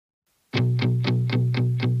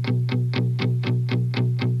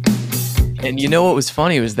And you know what was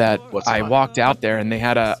funny was that What's I funny? walked out there and they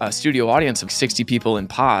had a studio audience of 60 people in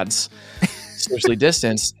pods, socially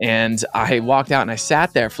distanced. And I walked out and I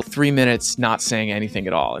sat there for 3 minutes not saying anything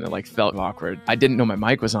at all. And it like felt awkward. I didn't know my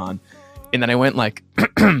mic was on. And then I went like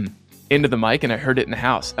into the mic and I heard it in the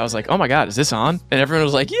house. I was like, oh my God, is this on? And everyone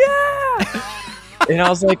was like, yeah. And I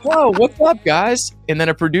was like, whoa, what's up, guys? And then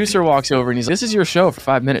a producer walks over and he's like, this is your show for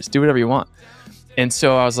 5 minutes. Do whatever you want. And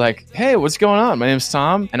so I was like, hey, what's going on? My name's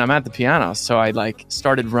Tom and I'm at the piano. So I like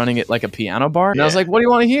started running it like a piano bar. And I was like, what do you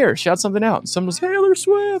want to hear? Shout something out. And someone was Taylor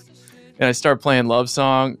Swift. And I started playing Love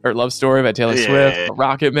Story by Taylor Swift,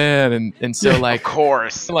 Rocket Man. And so like, of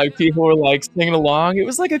course, like people were like singing along. It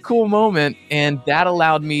was like a cool moment. And that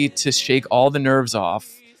allowed me to shake all the nerves off.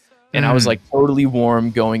 And I was like totally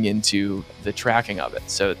warm going into the tracking of it.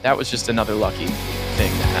 So that was just another lucky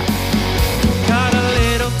thing to happen. Got a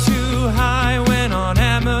little too high, went on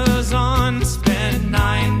Amazon, spent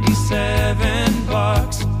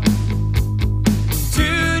 $97.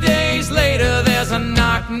 2 days later, there's a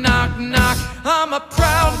knock, knock, knock. I'm a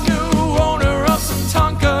proud new owner of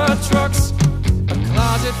some Tonka trucks. A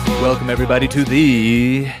closet full. Welcome everybody to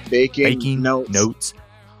the Baking Notes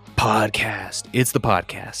podcast. It's the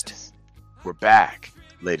podcast. We're back,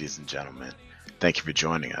 ladies and gentlemen. Thank you for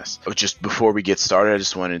joining us. Just before we get started, I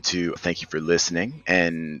just wanted to thank you for listening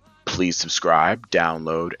and please subscribe,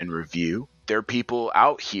 download, and review. There are people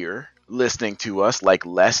out here listening to us like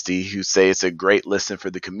Lesty who say it's a great listen for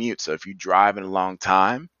the commute. So if you're driving a long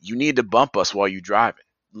time, you need to bump us while you're driving.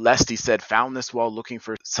 Lesty said, found this while looking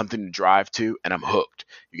for something to drive to, and I'm hooked.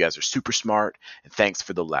 You guys are super smart, and thanks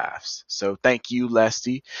for the laughs. So thank you,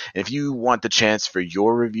 Lesty. And if you want the chance for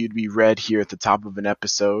your review to be read here at the top of an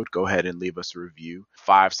episode, go ahead and leave us a review.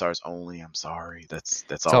 5 stars only. I'm sorry. That's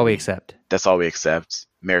all we accept. That's all we accept.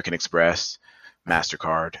 American Express,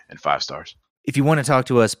 MasterCard, and 5 stars. If you want to talk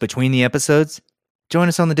to us between the episodes, join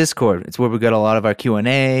us on the Discord. It's where we've got a lot of our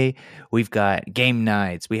Q&A. We've got game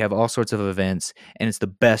nights. We have all sorts of events, and it's the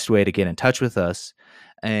best way to get in touch with us.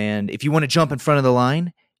 And if you want to jump in front of the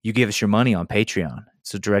line, you give us your money on Patreon.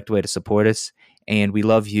 It's a direct way to support us, and we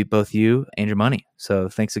love you, both you and your money. So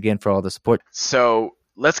thanks again for all the support. So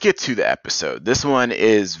let's get to the episode. This one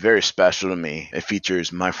is very special to me. It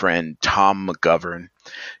features my friend Tom McGovern.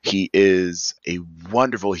 He is a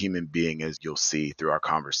wonderful human being, as you'll see through our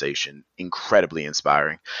conversation. Incredibly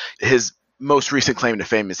inspiring. His most recent claim to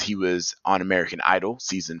fame is he was on American Idol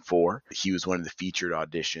season 4. He was one of the featured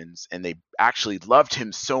auditions, and they actually loved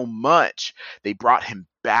him so much they brought him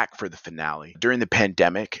back for the finale. During the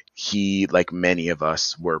pandemic, he, like many of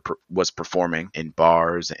us, was performing in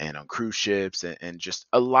bars and on cruise ships and just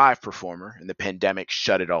a live performer, and the pandemic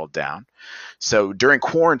shut it all down. So during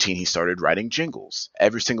quarantine, he started writing jingles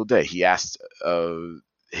every single day. He asked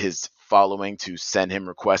his following to send him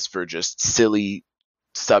requests for just silly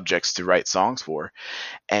subjects to write songs for,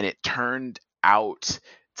 and it turned out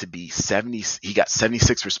to be 70. He got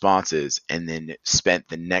 76 responses, and then spent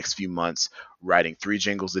the next few months writing 3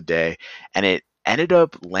 jingles a day, and it ended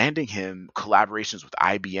up landing him collaborations with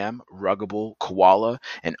IBM, Ruggable, Koala,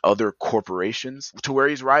 and other corporations, to where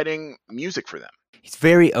he's writing music for them. He's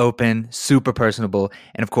very open, super personable,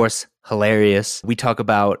 and of course, hilarious. We talk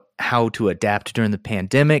about how to adapt during the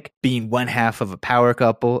pandemic, being one half of a power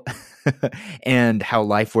couple, and how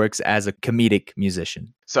life works as a comedic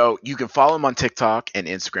musician. So you can follow him on TikTok and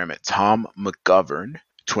Instagram at Tom McGovern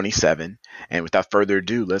 27. And without further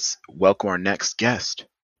ado, let's welcome our next guest,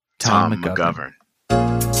 Tom McGovern.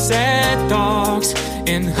 Sad dogs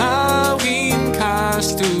in Halloween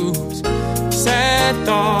costumes. Sad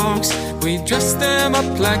dogs, we dress them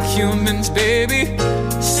up like humans, baby.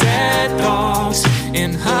 Sad dogs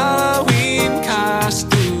in Halloween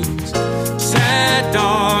costumes. Sad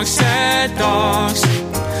dogs, sad dogs.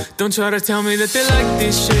 Don't try to tell me that they like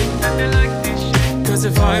this shit. Cause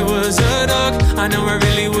if I was a dog, I know I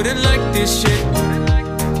really wouldn't like this shit.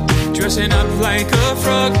 Dressing up like a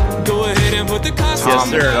frog, go ahead and put the costume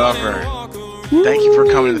Tom McGovern, thank you for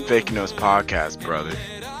coming to the Fake Nose podcast, brother.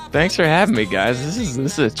 Thanks for having me, guys. This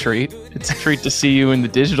is a treat. It's a treat to see you in the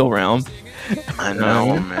digital realm. I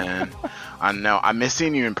know, man. I know. I miss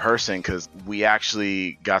seeing you in person because we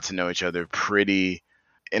actually got to know each other pretty,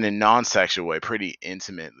 in a non-sexual way, pretty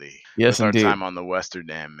intimately. Yes, with indeed. our time on the Western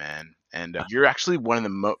Dam, man. And you're actually one of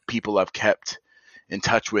the people I've kept in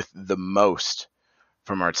touch with the most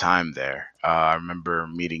from our time there. I remember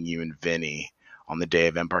meeting you and Vinny on the day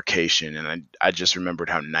of embarkation, and I just remembered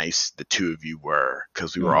how nice the two of you were,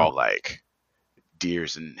 because we were all like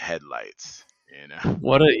deers in headlights, you know.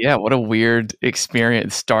 What a weird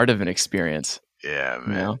experience, start of an experience. Yeah, man.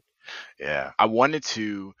 You know? Yeah, I wanted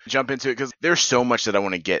to jump into it because there's so much that I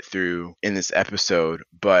want to get through in this episode.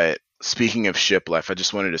 But speaking of ship life, I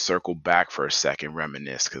just wanted to circle back for a second,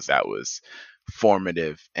 reminisce, because that was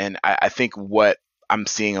formative. And I think what I'm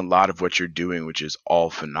seeing a lot of what you're doing, which is all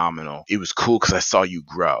phenomenal. It was cool because I saw you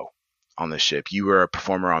grow on the ship. You were a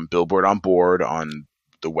performer on Billboard on Board on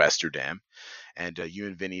the Westerdam, and you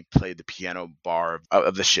and Vinny played the piano bar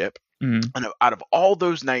of the ship. Mm-hmm. And out of all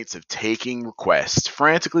those nights of taking requests,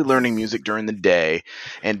 frantically learning music during the day,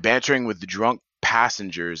 and bantering with the drunk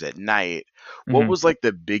passengers at night, what was like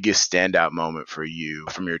the biggest standout moment for you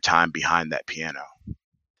from your time behind that piano?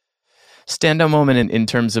 Standout moment in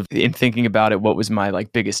terms of in thinking about it, what was my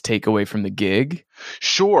like biggest takeaway from the gig?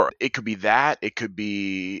 Sure. It could be that. It could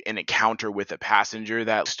be an encounter with a passenger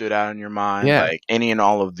that stood out in your mind. Yeah. Like any and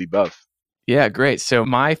all of the above. Yeah, great. So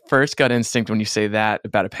my first gut instinct when you say that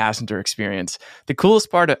about a passenger experience, the coolest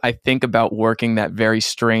part I think about working that very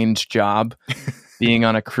strange job, being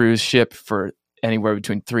on a cruise ship for anywhere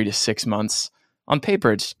between 3 to 6 months. On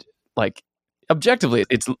paper, it's like objectively,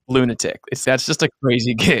 it's lunatic. That's just a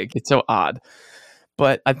crazy gig. It's so odd.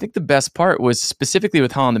 But I think the best part was specifically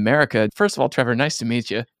with Holland America. First of all, Trevor, nice to meet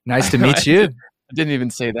you. Nice to meet you. I didn't even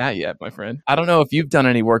say that yet, my friend. I don't know if you've done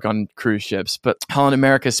any work on cruise ships, but Holland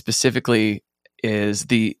America specifically is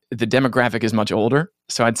the demographic is much older.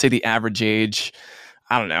 So I'd say the average age,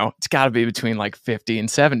 I don't know, it's got to be between like 50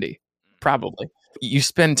 and 70, probably. You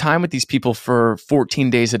spend time with these people for 14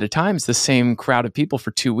 days at a time. It's the same crowd of people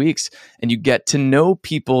for 2 weeks. And you get to know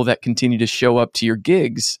people that continue to show up to your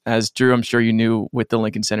gigs. As Drew, I'm sure you knew with the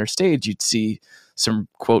Lincoln Center stage, you'd see some,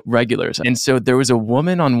 quote, regulars. And so there was a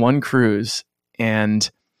woman on one cruise,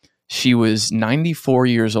 and she was 94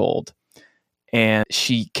 years old. And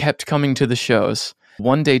she kept coming to the shows.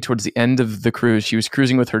 One day towards the end of the cruise, she was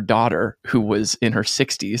cruising with her daughter, who was in her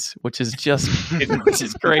 60s, which is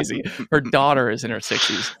crazy. Her daughter is in her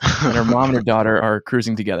 60s, and her mom and her daughter are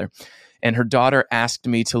cruising together. And her daughter asked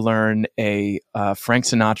me to learn a Frank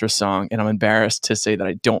Sinatra song, and I'm embarrassed to say that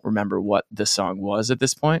I don't remember what the song was at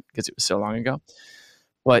this point because it was so long ago.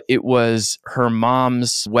 But it was her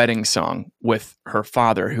mom's wedding song with her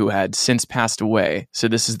father, who had since passed away. So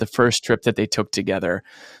this is the first trip that they took together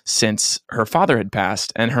since her father had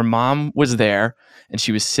passed. And her mom was there, and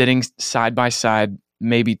she was sitting side by side,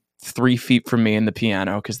 maybe 3 feet from me in the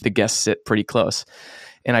piano, because the guests sit pretty close.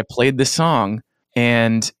 And I played the song,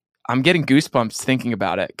 and I'm getting goosebumps thinking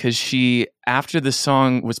about it, because she, after the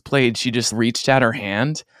song was played, she just reached out her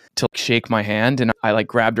hand to shake my hand, and I like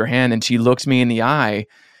grabbed her hand, and she looked me in the eye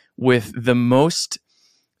with the most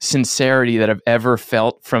sincerity that I've ever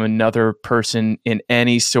felt from another person in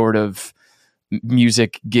any sort of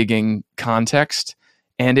music gigging context.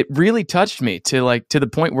 And it really touched me to the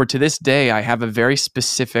point where to this day I have a very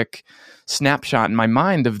specific snapshot in my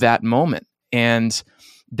mind of that moment. And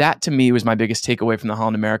that to me was my biggest takeaway from the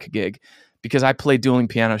Holland America gig, because I played dueling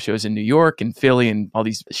piano shows in New York and Philly and all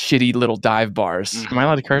these shitty little dive bars. Am I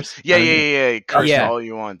allowed to curse? Yeah. Curse all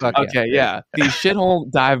you want. Okay, yeah. These shithole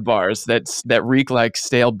dive bars that reek like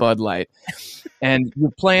stale Bud Light. And you're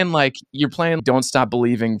playing Don't Stop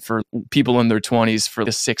Believing for people in their 20s for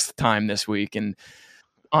the 6th time this week. And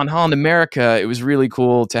on Holland America, it was really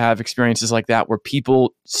cool to have experiences like that where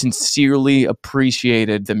people sincerely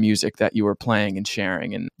appreciated the music that you were playing and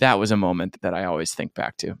sharing. And that was a moment that I always think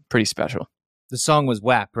back to. Pretty special. The song was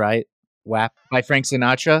WAP, right? WAP by Frank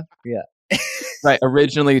Sinatra? Yeah. Right.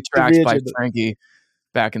 Originally tracked by Frankie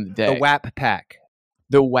back in the day. The WAP Pack.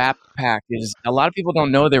 The WAP Pack is, a lot of people don't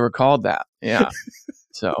know they were called that. Yeah.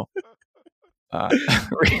 So,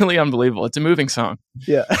 really unbelievable. It's a moving song.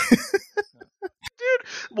 Yeah.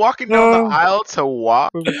 Walking down the aisle to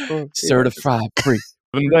walk. Certified free.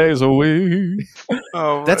 7 days a week.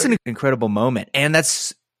 Oh, that's an incredible moment. And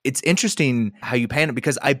it's interesting how you paint it,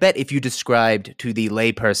 because I bet if you described to the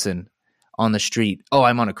layperson on the street, oh,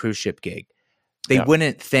 I'm on a cruise ship gig, they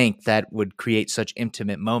wouldn't think that would create such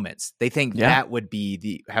intimate moments. They think that would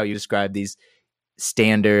be how you describe these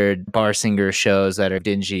standard bar singer shows that are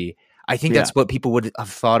dingy. I think that's what people would have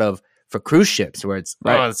thought of for cruise ships, where it's,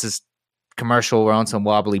 oh, it's this commercial, we're on some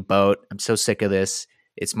wobbly boat, I'm so sick of this,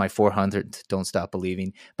 it's my 400th Don't Stop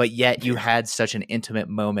Believing. But yet you had such an intimate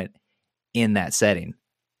moment in that setting.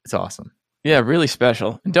 It's awesome. Yeah, really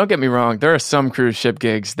special. And don't get me wrong, there are some cruise ship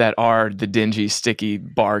gigs that are the dingy, sticky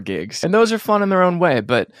bar gigs, and those are fun in their own way.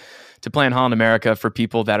 But to play in Holland America for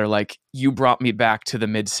people that are like, you brought me back to the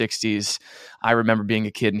mid 60s. I remember being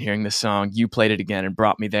a kid and hearing this song. You played it again and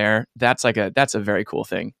brought me there. That's a very cool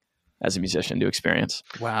thing as a musician to experience.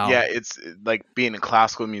 Wow. Yeah, it's like being a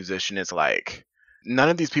classical musician is like None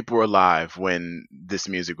of these people were alive when this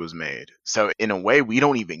music was made. So in a way, we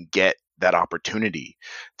don't even get that opportunity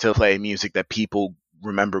to play music that people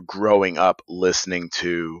remember growing up listening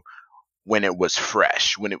to when it was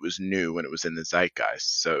fresh, when it was new, when it was in the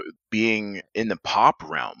zeitgeist. So being in the pop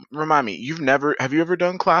realm, remind me, have you ever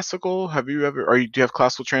done classical? Do you have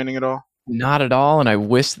classical training at all? Not at all. And I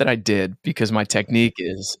wish that I did because my technique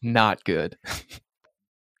is not good.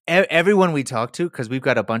 Everyone we talk to, because we've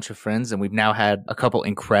got a bunch of friends and we've now had a couple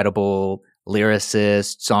incredible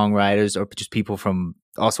lyricists, songwriters, or just people from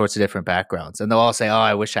all sorts of different backgrounds. And they'll all say, oh,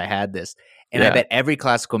 I wish I had this. And I bet every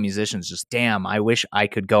classical musician's just, damn, I wish I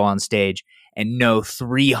could go on stage and know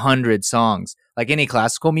 300 songs. Like any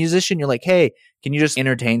classical musician, you're like, hey, can you just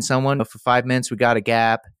entertain someone for 5 minutes? We got a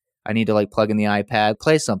gap. I need to like plug in the iPad,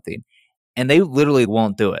 play something. And they literally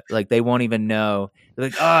won't do it. Like they won't even know. They're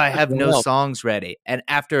like, oh, I have no songs ready. And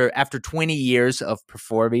after 20 years of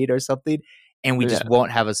performing or something, and we just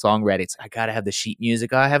won't have a song ready. It's I gotta have the sheet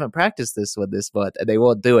music. Oh, I haven't practiced this one this month, and they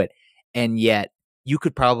won't do it. And yet you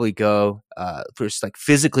could probably go for as like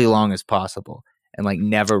physically long as possible and like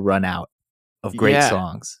never run out of great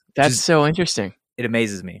songs. That's so interesting. It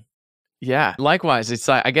amazes me. Yeah. Likewise, it's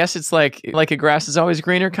like I guess it's like a grass is always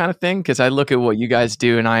greener kind of thing. Because I look at what you guys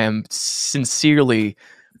do, and I am sincerely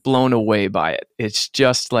blown away by it. It's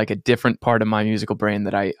just like a different part of my musical brain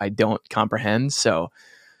that I don't comprehend. So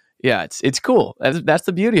yeah, it's cool. That's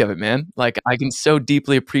the beauty of it, man. Like I can so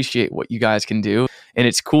deeply appreciate what you guys can do, and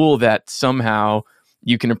it's cool that somehow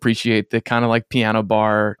you can appreciate the kind of like piano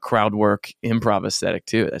bar crowd work improv aesthetic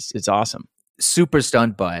too. It's awesome. Super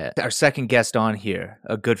stunned by it. Our second guest on here,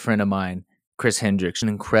 a good friend of mine, Chris Hendricks, an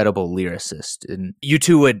incredible lyricist. And you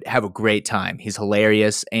two would have a great time. He's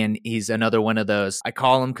hilarious. And he's another one of those. I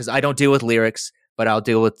call him because I don't deal with lyrics, but I'll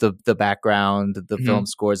deal with the background, the film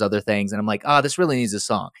scores, other things. And I'm like, oh, this really needs a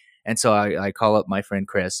song. And so I call up my friend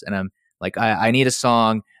Chris and I'm like, I need a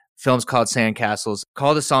song. Film's called Sandcastles.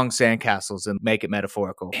 Call the song Sandcastles and make it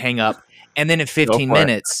metaphorical. Hang up. And then in 15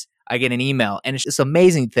 minutes, I get an email. And it's this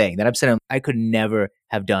amazing thing that I'm saying, I could never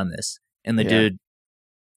have done this. And the dude,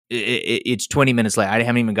 it's 20 minutes late. I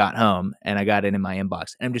haven't even got home and I got it in my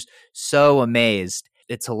inbox. And I'm just so amazed.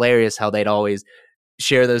 It's hilarious how they'd always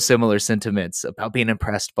share those similar sentiments about being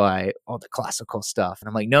impressed by all the classical stuff. And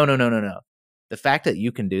I'm like, no. The fact that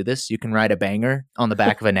you can do this, you can write a banger on the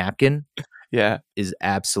back of a napkin is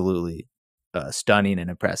absolutely stunning and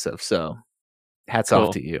impressive. So hats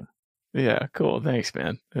off to you. Yeah, cool. Thanks,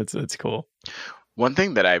 man. It's cool. One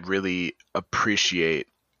thing that I really appreciate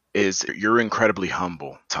is you're incredibly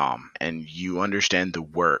humble, Tom, and you understand the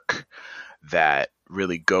work that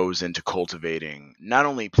really goes into cultivating not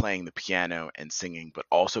only playing the piano and singing, but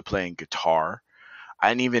also playing guitar. I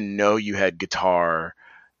didn't even know you had guitar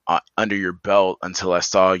under your belt until I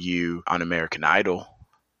saw you on American Idol,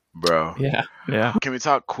 bro. Yeah. Can we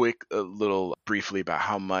talk a little briefly about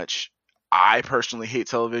how much I personally hate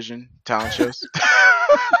television talent shows?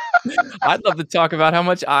 I'd love to talk about how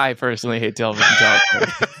much I personally hate television talent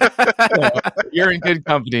shows. You're in good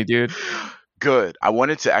company, dude. Good. I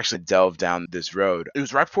wanted to actually delve down this road. It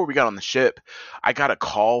was right before we got on the ship. I got a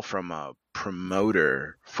call from a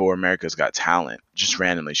promoter for America's Got Talent, just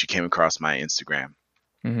randomly. She came across my Instagram.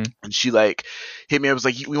 And she like hit me. I was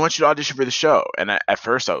like, we want you to audition for the show. And at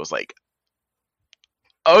first I was like,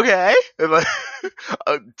 okay,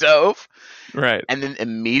 dope. Right. And then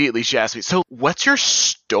immediately she asked me, so what's your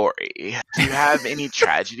story? Do you have any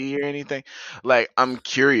tragedy or anything? Like, I'm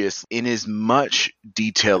curious, in as much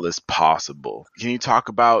detail as possible, can you talk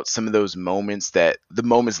about some of those moments, the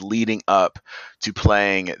moments leading up to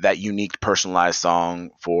playing that unique personalized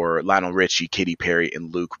song for Lionel Richie, Katy Perry,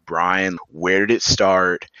 and Luke Bryan? Where did it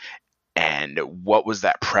start? And what was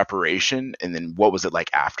that preparation? And then what was it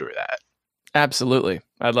like after that? Absolutely.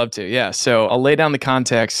 I'd love to. Yeah. So I'll lay down the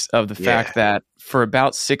context of the fact that for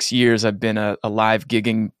about 6 years, I've been a live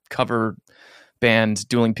gigging cover band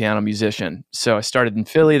dueling piano musician. So I started in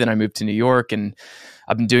Philly, then I moved to New York, and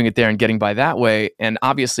I've been doing it there and getting by that way. And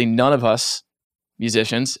obviously none of us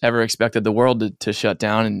musicians ever expected the world to shut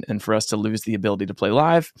down and for us to lose the ability to play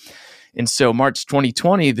live. And so March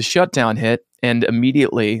 2020, the shutdown hit, and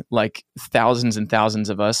immediately, like thousands and thousands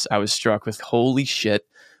of us, I was struck with, holy shit,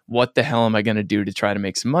 what the hell am I going to do to try to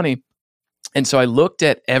make some money? And so I looked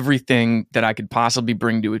at everything that I could possibly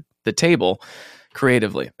bring to the table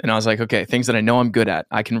creatively. And I was like, okay, things that I know I'm good at.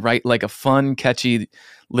 I can write like a fun, catchy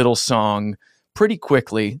little song pretty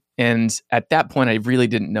quickly. And at that point, I really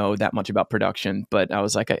didn't know that much about production, but I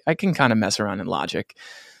was like, I can kind of mess around in Logic.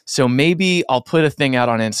 So maybe I'll put a thing out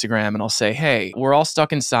on Instagram and I'll say, hey, we're all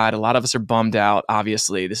stuck inside. A lot of us are bummed out.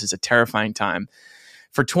 Obviously, this is a terrifying time.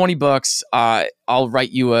 for $20, I'll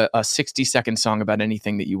write you a 60-second song about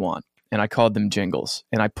anything that you want. And I called them jingles.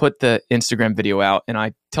 And I put the Instagram video out, and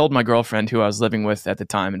I told my girlfriend, who I was living with at the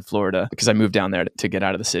time in Florida, because I moved down there to get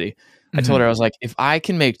out of the city. I told her, I was like, if I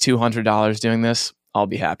can make $200 doing this, I'll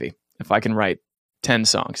be happy. If I can write 10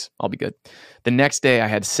 songs, I'll be good. The next day I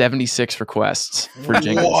had 76 requests for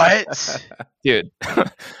jingles. What? Dude,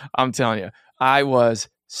 I'm telling you, I was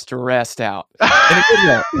stressed out. In a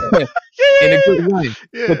good way. In a good way.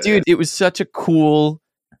 Yeah. But dude, it was such a cool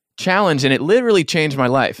challenge, and it literally changed my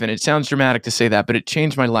life. And it sounds dramatic to say that, but it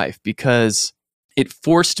changed my life because it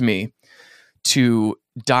forced me to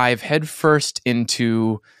dive headfirst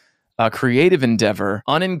into a creative endeavor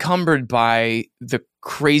unencumbered by the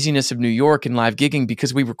craziness of New York and live gigging,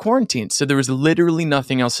 because we were quarantined. So there was literally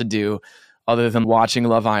nothing else to do other than watching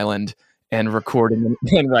Love Island and recording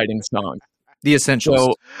and writing songs. The essentials.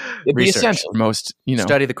 So the Research. essential, most,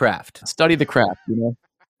 Study the craft. study the craft, you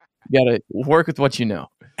got to work with what you know.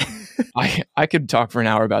 I could talk for an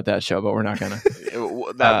hour about that show, but we're not going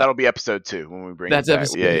to. That'll be episode 2 when we bring That's it back.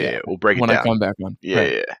 episode- Yeah. We'll break it when down. I come back on. Yeah,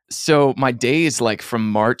 Right. yeah. So my days, like from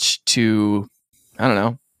March to, I don't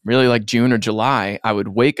know, really like June or July, I would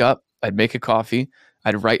wake up, I'd make a coffee,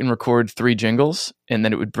 I'd write and record 3 jingles, and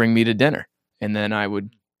then it would bring me to dinner. And then I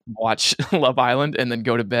would watch Love Island and then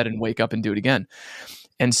go to bed and wake up and do it again.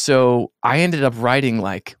 And so I ended up writing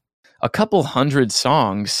like a couple hundred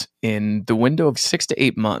songs in the window of 6 to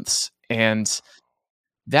 8 months. And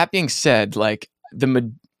that being said, like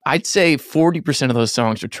I'd say 40% of those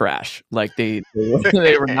songs are trash. Like they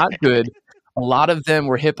were not good. A lot of them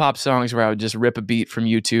were hip hop songs where I would just rip a beat from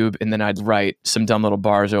YouTube and then I'd write some dumb little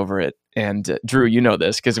bars over it. And Drew, you know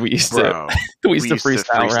this because we used Bro, to we used to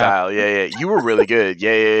freestyle rap. Yeah. You were really good.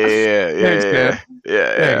 Yeah. Thanks, man.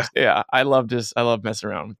 Yeah. Thanks. Yeah, I love messing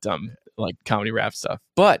around with dumb like comedy rap stuff.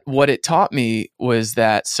 But what it taught me was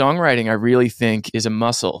that songwriting, I really think, is a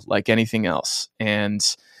muscle like anything else. And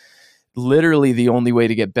literally the only way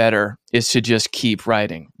to get better is to just keep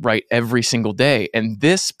writing, write every single day. And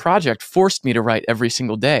this project forced me to write every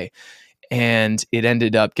single day. And it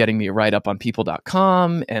ended up getting me a write up on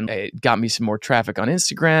people.com, and it got me some more traffic on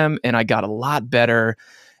Instagram. And I got a lot better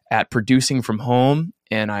at producing from home.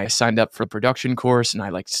 And I signed up for a production course, and I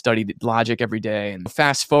like studied Logic every day. And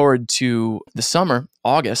fast forward to the summer,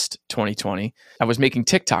 August 2020, I was making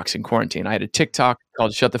TikToks in quarantine. I had a TikTok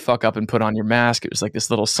called Shut the Fuck Up and Put on Your Mask. It was like this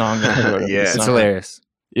little song. That I wrote over Yeah. the It's It's summer. hilarious.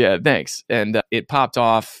 Yeah, thanks. And it popped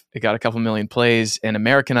off. It got a couple million plays, and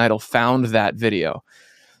American Idol found that video.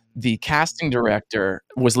 The casting director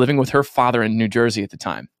was living with her father in New Jersey at the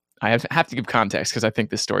time. I have to give context because I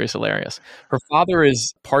think this story is hilarious. Her father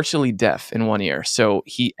is partially deaf in one ear, so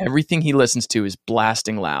everything he listens to is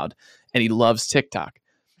blasting loud, and he loves TikTok.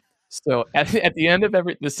 So at the end of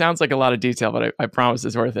this sounds like a lot of detail, but I promise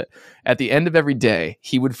it's worth it. At the end of every day,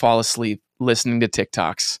 he would fall asleep listening to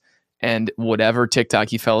TikToks, and whatever TikTok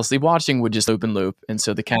he fell asleep watching would just loop and loop. And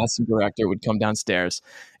so the casting director would come downstairs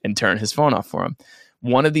and turn his phone off for him.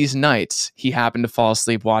 One of these nights, he happened to fall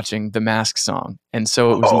asleep watching the Mask song. And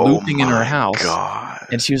so it was looping in her house. God.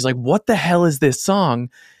 And she was like, what the hell is this song?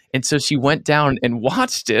 And so she went down and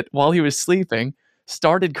watched it while he was sleeping,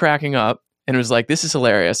 started cracking up, and was like, this is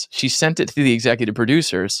hilarious. She sent it to the executive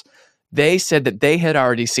producers. They said that they had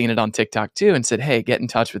already seen it on TikTok too and said, hey, get in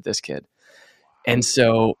touch with this kid. And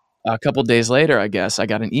so a couple days later, I guess, I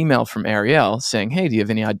got an email from Ariel saying, hey, do you have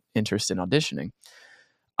any interest in auditioning?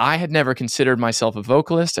 I had never considered myself a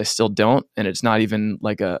vocalist. I still don't. And it's not even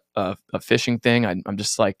like a fishing thing. I'm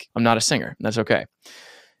just like, I'm not a singer. That's okay.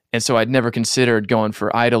 And so I'd never considered going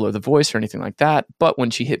for Idol or The Voice or anything like that. But when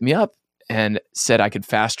she hit me up and said I could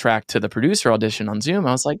fast track to the producer audition on Zoom,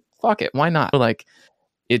 I was like, fuck it. Why not? Like,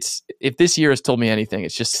 if this year has told me anything,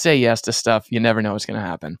 it's just say yes to stuff. You never know what's going to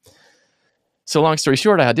happen. So long story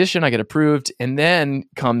short, I audition, I get approved, and then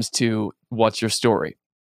comes to what's your story?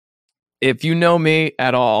 If you know me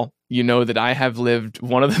at all, you know that I have lived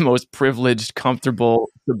one of the most privileged,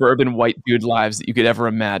 comfortable, suburban white dude lives that you could ever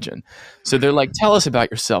imagine. So they're like, tell us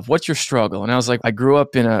about yourself. What's your struggle? And I was like, I grew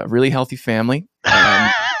up in a really healthy family.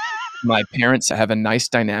 My parents have a nice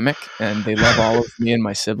dynamic, and they love all of me and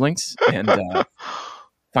my siblings. And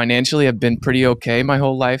financially, I've been pretty okay my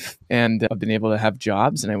whole life, and I've been able to have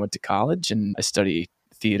jobs, and I went to college, and I study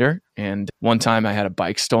theater. And one time I had a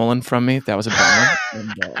bike stolen from me. That was a bummer.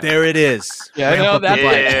 And, There it is. Yeah, I know that Yeah,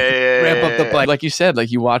 bike. yeah, yeah, Ramp up the yeah. bike. Like you said,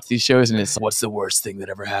 like you watch these shows and it's what's the worst thing that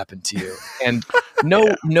ever happened to you? And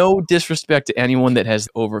no disrespect to anyone that has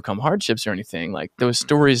overcome hardships or anything. Like those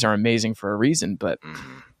stories are amazing for a reason, but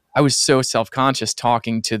I was so self-conscious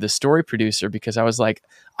talking to the story producer because I was like,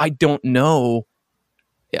 I don't know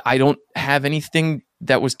I don't have anything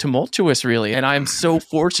that was tumultuous really. And I'm so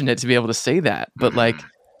fortunate to be able to say that. But like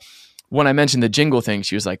when I mentioned the jingle thing,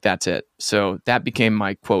 she was like, that's it. So that became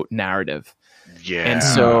my quote narrative. Yeah. And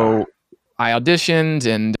so I auditioned,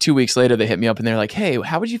 and 2 weeks later they hit me up and they're like, hey,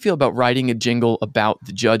 how would you feel about writing a jingle about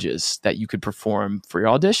the judges that you could perform for your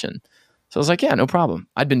audition? So I was like, yeah, no problem.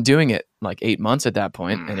 I'd been doing it like 8 months at that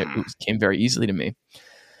point, and it came very easily to me.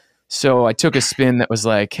 So I took a spin that was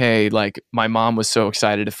like, hey, like my mom was so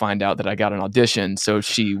excited to find out that I got an audition. So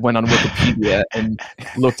she went on Wikipedia and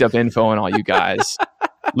looked up info on all you guys,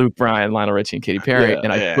 Luke Bryan, Lionel Richie, and Katy Perry.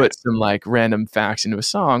 And I put some like random facts into a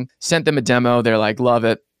song, sent them a demo. They're like, love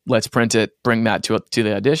it. Let's print it. Bring that to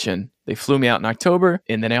the audition. They flew me out in October,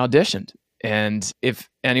 and then I auditioned. And if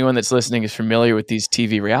anyone that's listening is familiar with these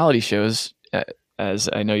TV reality shows, as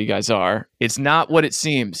I know you guys are, it's not what it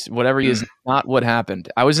seems. Whatever it is not what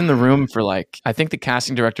happened. I was in the room for like, I think the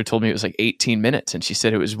casting director told me it was like 18 minutes. And she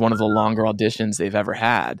said it was one of the longer auditions they've ever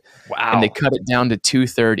had. Wow. And they cut it down to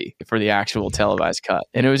 2:30 for the actual televised cut.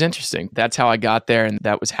 And it was interesting. That's how I got there. And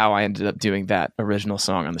that was how I ended up doing that original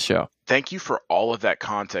song on the show. Thank you for all of that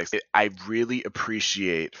context. I really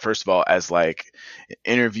appreciate, first of all, as like an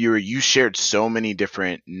interviewer, you shared so many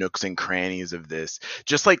different nooks and crannies of this.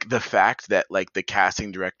 Just like the fact that like the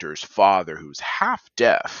casting director's father, who's half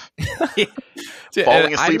deaf,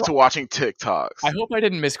 falling asleep to watching TikToks. I hope I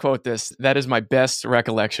didn't misquote this. That is my best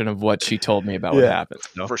recollection of what she told me about what happened.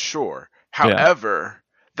 So. For sure. However,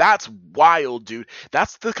 that's wild, dude.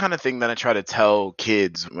 That's the kind of thing that I try to tell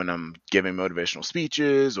kids when I'm giving motivational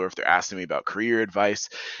speeches or if they're asking me about career advice.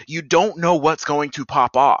 You don't know what's going to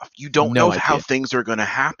pop off. You don't know how things are going to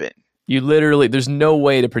happen. You literally, there's no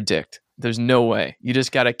way to predict. There's no way. You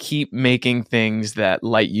just got to keep making things that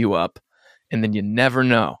light you up, and then you never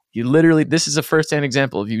know. You literally, this is a first-hand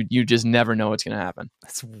example of you just never know what's going to happen.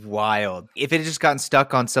 That's wild. If it had just gotten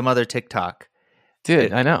stuck on some other TikTok.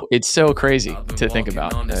 Dude, I know. It's so crazy to think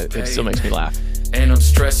about. It still makes me laugh. And I'm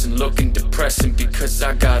stressing, looking depressing because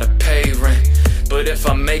I gotta pay rent. But if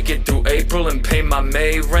I make it through April and pay my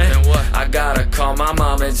May rent, then what? I gotta call my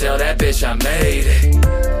mom and tell that bitch I made it.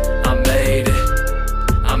 I made it.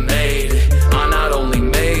 I made it. I not only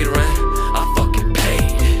made rent, I fucking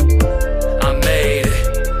paid it. I made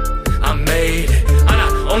it. I made it. I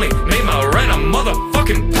not only made my rent, I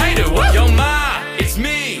motherfucking paid it. What? Yo, ma, it's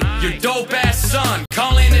me, your dope ass son,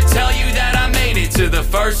 calling to tell you that I made it to the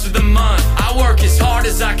first of the month. I work as hard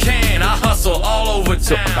as I can. I hustle all over town.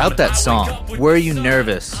 So about that song, were you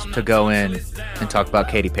nervous to go in and talk about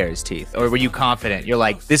Katy Perry's teeth? Or were you confident? You're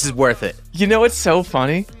like, this is worth it. You know what's so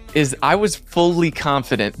funny is I was fully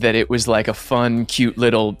confident that it was like a fun, cute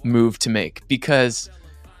little move to make because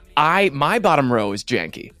my bottom row is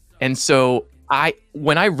janky. And so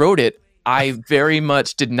when I wrote it, I very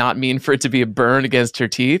much did not mean for it to be a burn against her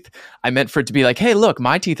teeth. I meant for it to be like, hey, look,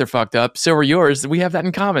 my teeth are fucked up. So are yours. We have that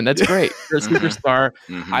in common. That's great. You're a superstar.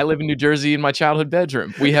 I live in New Jersey in my childhood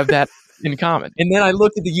bedroom. We have that in common. And then I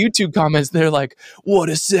looked at the YouTube comments. They're like, what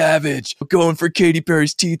a savage. Going for Katy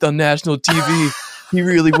Perry's teeth on national TV. He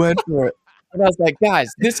really went for it. And I was like, guys,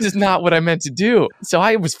 this is not what I meant to do. So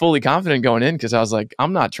I was fully confident going in because I was like,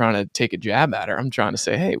 I'm not trying to take a jab at her. I'm trying to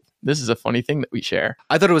say, hey, this is a funny thing that we share.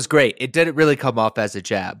 I thought it was great. It didn't really come off as a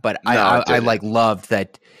jab, but I like loved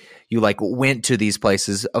that you like went to these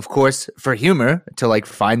places, of course, for humor, to like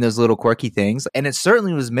find those little quirky things. And it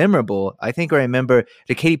certainly was memorable. I think I remember,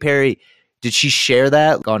 did Katy Perry, did she share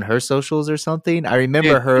that on her socials or something? I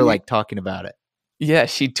remember her like talking about it. Yeah,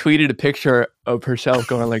 she tweeted a picture of herself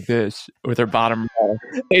going like this with her bottom row.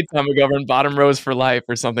 Hey, Tom McGovern, bottom rows for life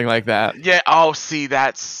or something like that. Yeah. Oh, see,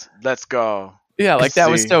 let's go. Yeah, like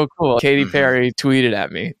that was so cool. Katy Perry tweeted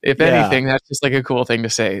at me. If anything, that's just like a cool thing to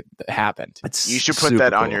say that happened. You should put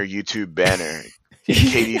that on your YouTube banner.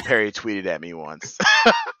 Katy Perry tweeted at me once.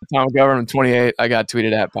 Tom McGovern, 28. I got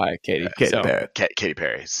tweeted at by Katy. Katy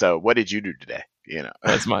Perry. So what did you do today? You know,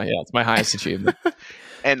 it's my highest achievement.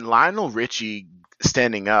 And Lionel Richie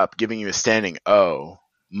standing up, giving you a standing O,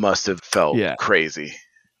 must have felt crazy.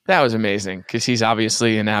 That was amazing because he's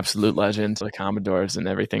obviously an absolute legend, the Commodores and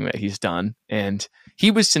everything that he's done. And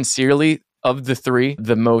he was sincerely, of the three,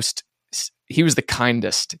 he was the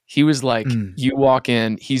kindest. He was like, you walk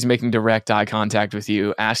in, he's making direct eye contact with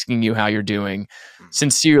you, asking you how you're doing.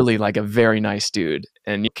 Sincerely, like a very nice dude.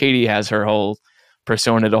 And Katy has her whole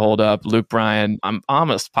persona to hold up. Luke Bryan, I'm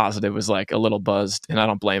almost positive, was like a little buzzed, and I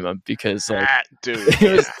don't blame him because like, dude,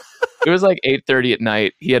 it was like 8:30 at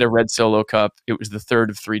night. He had a red Solo cup. It was the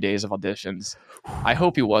third of 3 days of auditions. I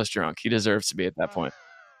hope he was drunk. He deserves to be at that point.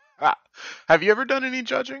 Have you ever done any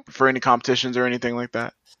judging for any competitions or anything like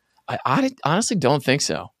that? I honestly don't think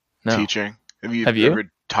so. No. Teaching? Have you ever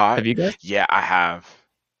Todd? Have you guys? Yeah, I have.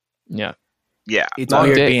 Yeah. Yeah. It's Long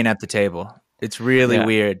weird day. being at the table. It's really Yeah.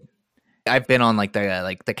 weird. I've been on like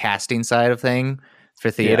the casting side of thing for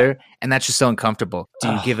theater, and that's just so uncomfortable. Do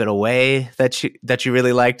you Ugh. give it away that you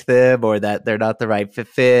really liked them, or that they're not the right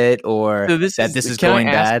fit, or So that this is can going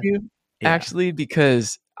I ask bad? you, Yeah. actually,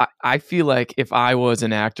 because I feel like if I was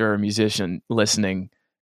an actor or a musician listening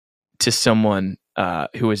to someone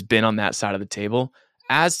who has been on that side of the table,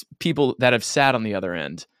 as people that have sat on the other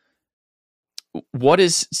end, what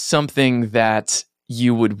is something that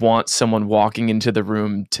you would want someone walking into the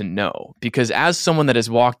room to know? Because as someone that has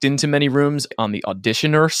walked into many rooms on the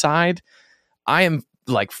auditioner side, I am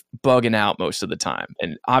like bugging out most of the time,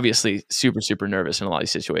 and obviously super, super nervous in a lot of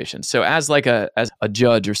these situations. So as a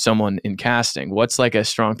judge or someone in casting, what's like a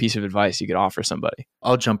strong piece of advice you could offer somebody?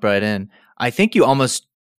 I'll jump right in. I think you almost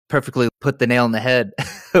perfectly put the nail on the head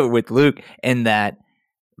with Luke, in that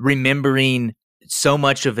remembering so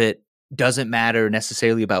much of it doesn't matter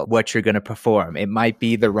necessarily about what you're going to perform. It might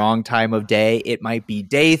be the wrong time of day. It might be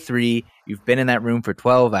day 3. You've been in that room for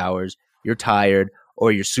 12 hours. You're tired,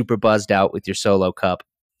 or you're super buzzed out with your solo cup.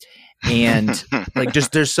 And like,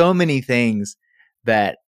 just there's so many things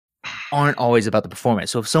that aren't always about the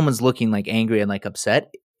performance. So if someone's looking like angry and like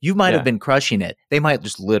upset, you might have been crushing it. They might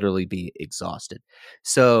just literally be exhausted.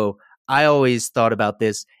 So I always thought about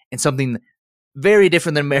this, and something very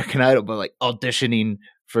different than American Idol, but like auditioning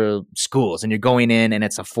for schools, and you're going in and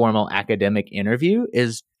it's a formal academic interview,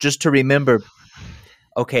 is just to remember,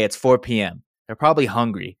 okay, it's 4 p.m. They're probably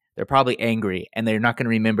hungry. They're probably angry, and they're not going to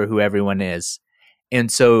remember who everyone is. And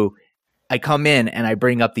so I come in and I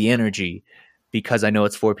bring up the energy because I know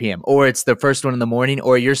it's 4 p.m. or it's the first one in the morning,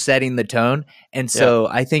 or you're setting the tone. And so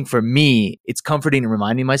I think for me, it's comforting and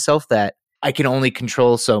reminding myself that I can only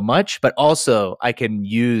control so much, but also I can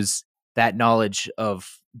use that knowledge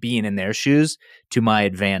of being in their shoes to my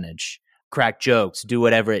advantage. Crack jokes, do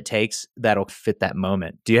whatever it takes that'll fit that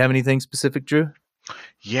moment. Do you have anything specific, Drew?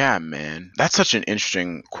 Yeah, man. That's such an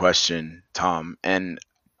interesting question, Tom. And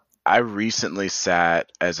I recently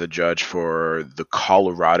sat as a judge for the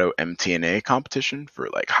Colorado MTNA competition for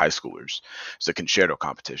like high schoolers. It's a concerto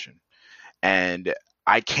competition. And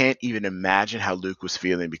I can't even imagine how Luke was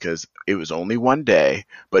feeling, because it was only one day,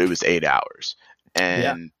 but it was 8 hours.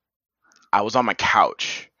 And I was on my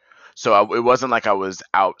couch. So it wasn't like I was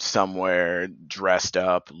out somewhere dressed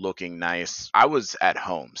up, looking nice. I was at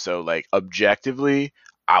home. So like objectively,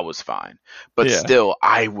 I was fine. But still,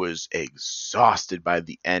 I was exhausted by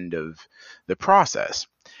the end of the process.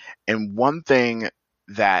 And one thing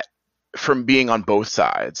that, from being on both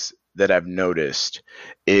sides, that I've noticed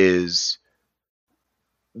is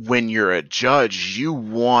when you're a judge, you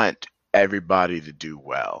want everybody to do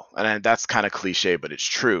well. And that's kind of cliche, but it's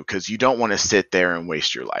true, because you don't want to sit there and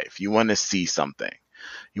waste your life. You want to see something.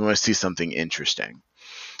 You want to see something interesting.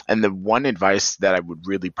 And the one advice that I would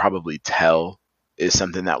really probably tell is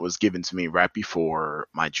something that was given to me right before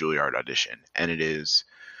my Juilliard audition. And it is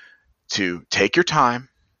to take your time.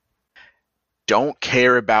 Don't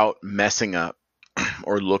care about messing up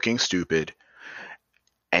or looking stupid,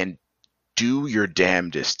 and do your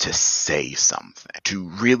damnedest to say something, to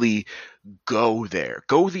really go there,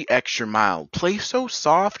 go the extra mile. Play so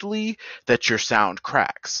softly that your sound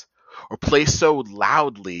cracks, or play so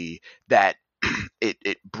loudly that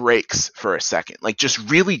it breaks for a second. Like, just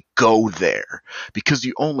really go there, because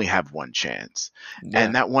you only have one chance.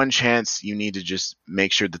 And that one chance, you need to just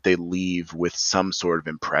make sure that they leave with some sort of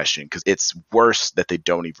impression, because it's worse that they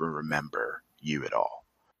don't even remember you at all.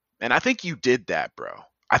 And I think you did that, bro.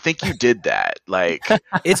 I think you did that. Like,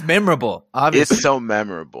 it's memorable. Obviously, it's so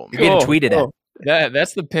memorable. You're getting tweeted at.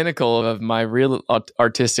 That's the pinnacle of my real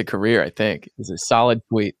artistic career, I think. Is a solid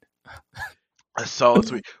tweet. A solid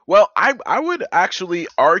tweet. Well, I would actually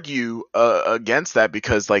argue against that,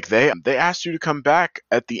 because like they asked you to come back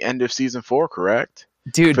at the end of season 4, correct?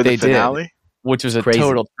 Dude, for the they finale? did, which was a Crazy.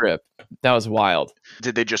 total trip. That was wild.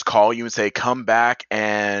 Did they just call you and say, come back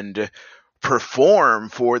and perform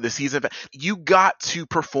for the season? You got to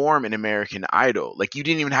perform in American Idol. Like, you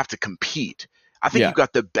didn't even have to compete. I think you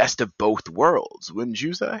got the best of both worlds, wouldn't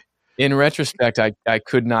you say? In retrospect, I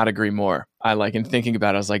could not agree more. In thinking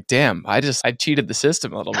about it, I was like, damn, I cheated the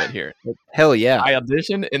system a little bit here. Hell yeah. I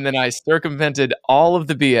auditioned, and then I circumvented all of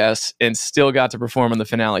the BS and still got to perform on the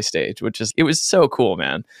finale stage, it was so cool,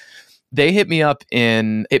 man. They hit me up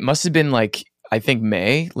it must have been like, I think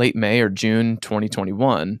late May or June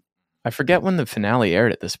 2021. I forget when the finale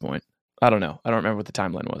aired at this point. I don't know. I don't remember what the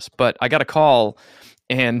timeline was, but I got a call,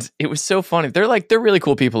 and it was so funny. They're really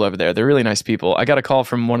cool people over there. They're really nice people. I got a call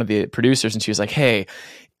from one of the producers, and she was like, hey,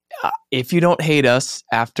 if you don't hate us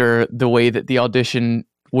after the way that the audition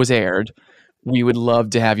was aired, we would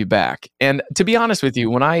love to have you back. And to be honest with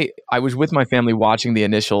you, when I was with my family watching the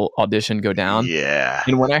initial audition go down, Yeah.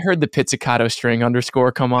 and when I heard the pizzicato string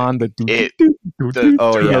underscore come on, The derpy,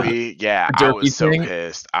 I was so thing.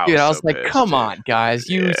 pissed. Dude, I was so like, pissed, come dude. on, guys.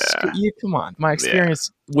 You come on. My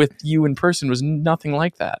experience with you in person was nothing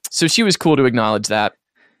like that. So she was cool to acknowledge that.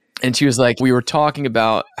 And she was like, we were talking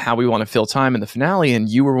about how we want to fill time in the finale, and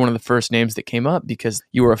you were one of the first names that came up because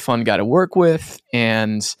you were a fun guy to work with,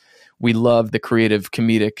 and we love the creative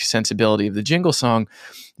comedic sensibility of the jingle song.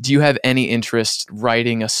 Do you have any interest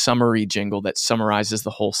writing a summary jingle that summarizes the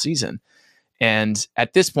whole season? And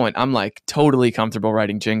at this point, I'm like totally comfortable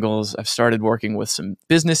writing jingles. I've started working with some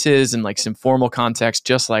businesses and like some formal context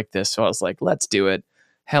just like this. So I was like, let's do it.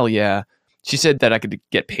 Hell yeah. She said that I could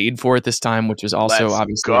get paid for it this time, which was also Let's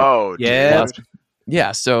obviously. go, Yeah. dude.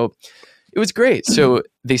 Yeah. So it was great. So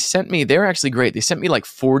they're actually great. They sent me like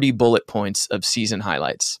 40 bullet points of season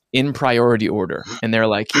highlights in priority order. And they're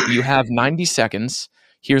like, you have 90 seconds.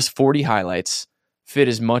 Here's 40 highlights. Fit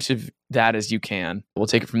as much of that as you can. We'll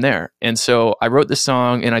take it from there. And so I wrote the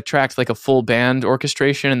song and I tracked like a full band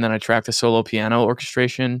orchestration, and then I tracked a solo piano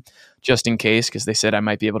orchestration just in case, because they said I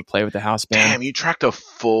might be able to play with the house band. Damn, you tracked a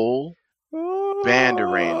full band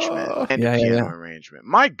arrangement and Yeah, piano arrangement.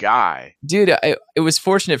 My guy. Dude, it was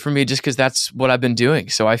fortunate for me just because that's what I've been doing.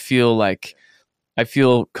 So I feel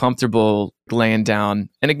comfortable laying down.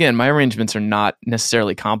 And again, my arrangements are not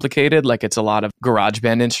necessarily complicated. Like it's a lot of garage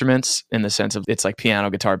band instruments in the sense of it's like piano,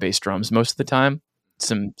 guitar, bass, drums most of the time.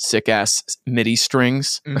 Some sick ass MIDI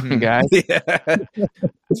strings, guys. Yeah.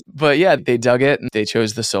 But yeah, they dug it and they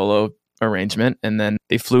chose the solo arrangement, and then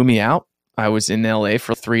they flew me out. I was in LA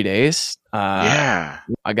for 3 days. Yeah.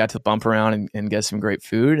 I got to bump around and get some great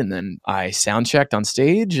food, and then I sound checked on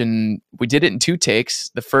stage, and we did it in 2 takes.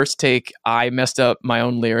 The first take, I messed up my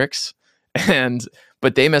own lyrics,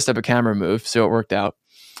 but they messed up a camera move, so it worked out.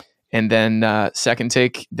 And then second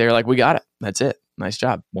take, they're like, "We got it. That's it. Nice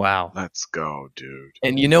job." Wow. Let's go, dude.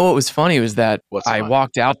 And you know what was funny was that What's I fun?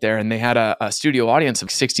 walked out there, and they had a studio audience of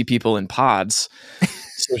 60 people in pods.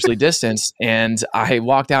 Socially distanced, and I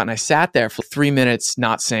walked out and I sat there for 3 minutes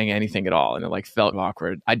not saying anything at all, and it like felt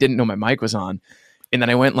awkward. I didn't know my mic was on, and then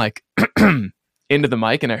I went like into the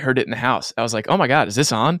mic and I heard it in the house. I was like, "Oh my god, is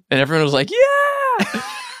this on?" And everyone was like, "Yeah!"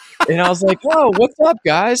 And I was like, "Whoa, what's up,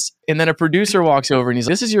 guys?" And then a producer walks over and he's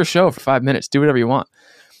like, "This is your show for 5 minutes. Do whatever you want."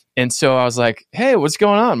 And so I was like, "Hey, what's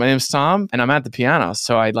going on? My name's Tom, and I'm at the piano."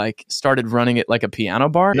 So I like started running it like a piano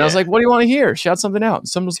bar, and I was Yeah. like, "What do you want to hear? Shout something out." And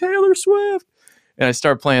someone was Taylor Swift. And I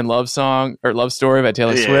started playing Love Story by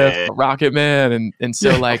Taylor Yeah. Swift, Rocket Man. And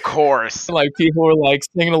so Of like course. people were like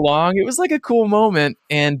singing along. It was like a cool moment.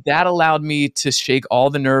 And that allowed me to shake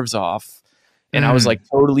all the nerves off. And I was like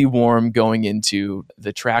totally warm going into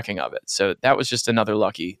the tracking of it. So that was just another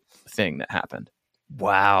lucky thing that happened.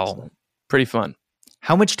 Wow. Pretty fun.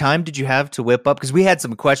 How much time did you have to whip up? Because we had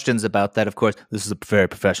some questions about that. Of course, this is a very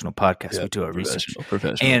professional podcast. We do our research.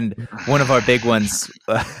 Professional. And one of our big ones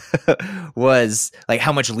was like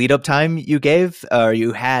how much lead up time you gave or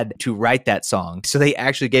you had to write that song. So they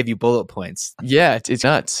actually gave you bullet points. Yeah, it's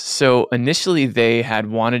nuts. So initially they had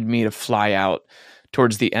wanted me to fly out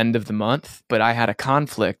towards the end of the month, but I had a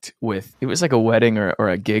conflict with, it was like a wedding or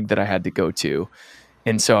a gig that I had to go to.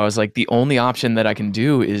 And so I was like, the only option that I can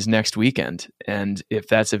do is next weekend. And if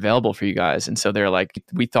that's available for you guys. And so they're like,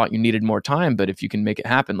 we thought you needed more time, but if you can make it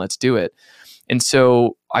happen, let's do it. And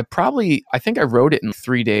so I think I wrote it in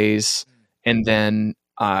 3 days and then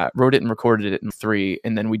wrote it and recorded it in 3.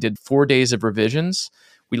 And then we did 4 days of revisions.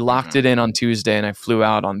 We locked it in on Tuesday and I flew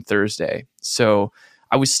out on Thursday. So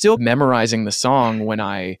I was still memorizing the song when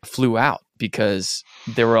I flew out because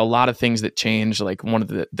there were a lot of things that changed. Like one of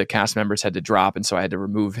the cast members had to drop, and so I had to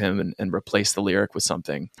remove him and replace the lyric with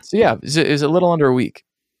something. So yeah, it was a little under a week.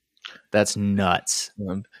 That's nuts.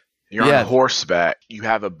 You're Yeah. on horseback. You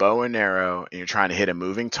have a bow and arrow, and you're trying to hit a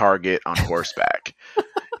moving target on horseback.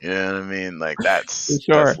 You know what I mean? Like that's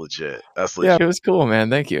legit. That's legit. Yeah, it was cool, man.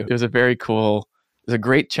 Thank you. It was a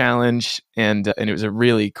great challenge, and it was a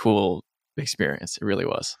really cool experience. It really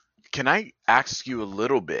was. Can I ask you a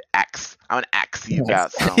little bit? I'm gonna ask you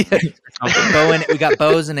about some. We got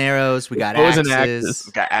bows and arrows. We got Bows and axes.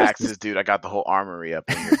 Got axes, dude. I got the whole armory up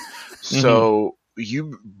in here. So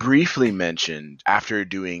you briefly mentioned after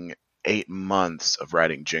doing 8 months of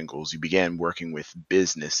writing jingles, you began working with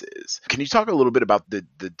businesses. Can you talk a little bit about the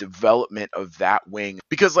development of that wing?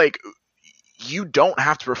 Because like you don't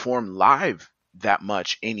have to perform live that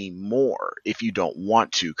much anymore if you don't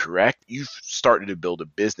want to, correct? You've started to build a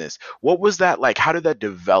business. What was that like? How did that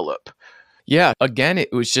develop? Yeah, again,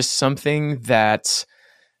 it was just something that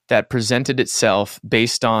that presented itself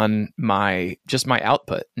based on my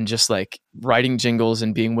output and just like writing jingles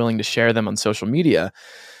and being willing to share them on social media.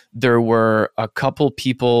 There were a couple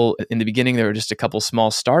people in the beginning. There were just a couple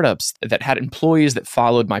small startups that had employees that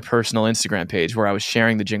followed my personal Instagram page where I was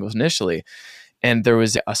sharing the jingles initially. And there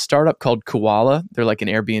was a startup called Koala. They're like an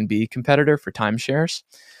Airbnb competitor for timeshares.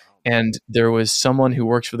 And there was someone who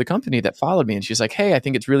works for the company that followed me. And she's like, hey, I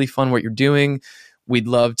think it's really fun what you're doing. We'd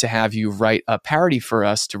love to have you write a parody for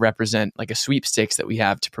us to represent like a sweepstakes that we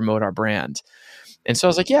have to promote our brand. And so I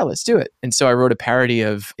was like, yeah, let's do it. And so I wrote a parody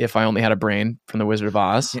of If I Only Had a Brain from The Wizard of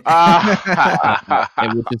Oz, which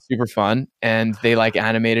is super fun. And they like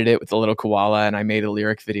animated it with a little koala, and I made a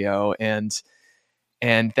lyric video, and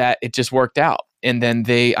that it just worked out. And then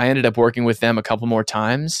I ended up working with them a couple more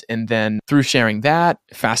times. And then through sharing that,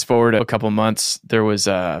 fast forward a couple months, there was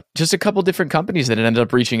just a couple different companies that ended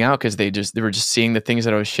up reaching out because they were just seeing the things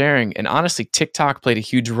that I was sharing. And honestly, TikTok played a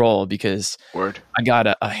huge role because I got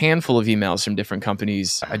a handful of emails from different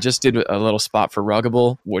companies. I just did a little spot for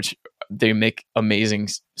Ruggable, which they make amazing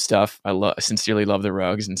stuff. I sincerely love the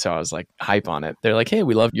rugs. And so I was like hype on it. They're like, hey,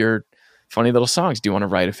 we love your funny little songs. Do you want to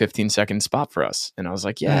write a 15-second spot for us? And I was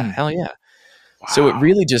like, yeah, hell yeah. Wow. So it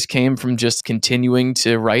really just came from just continuing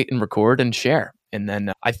to write and record and share. And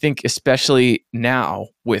then I think especially now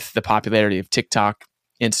with the popularity of TikTok,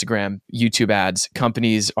 Instagram, YouTube ads,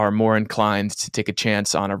 companies are more inclined to take a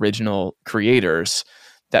chance on original creators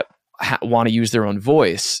that want to use their own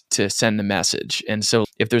voice to send a message. And so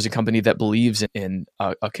if there's a company that believes in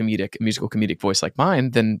a musical comedic voice like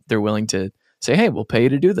mine, then they're willing to say, hey, we'll pay you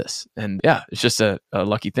to do this. And yeah, it's just a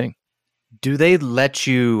lucky thing. Do they let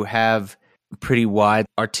you have pretty wide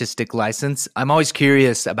artistic license? I'm always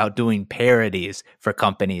curious about doing parodies for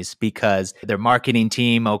companies because their marketing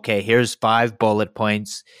team, okay, here's 5 bullet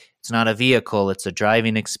points. It's not a vehicle, it's a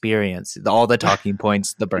driving experience. All the talking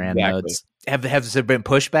points, the brand notes. Have there been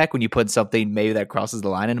pushback when you put something maybe that crosses the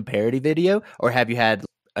line in a parody video? Or have you had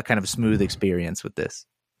a kind of smooth experience with this?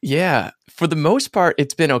 Yeah, for the most part,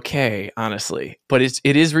 it's been okay, honestly. But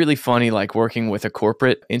it is really funny, like working with a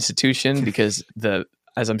corporate institution because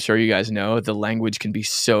as I'm sure you guys know, the language can be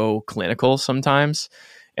so clinical sometimes.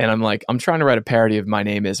 And I'm like, I'm trying to write a parody of My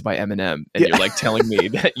Name Is by Eminem. And you're like telling me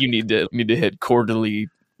that you need to hit quarterly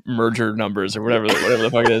merger numbers or whatever the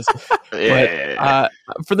fuck it is. But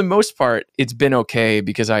for the most part, it's been okay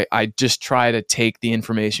because I just try to take the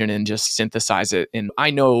information and just synthesize it. And I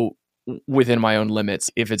know within my own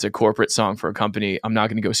limits, if it's a corporate song for a company, I'm not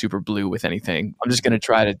going to go super blue with anything. I'm just going to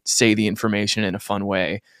try to say the information in a fun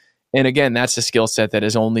way. And again, that's a skill set that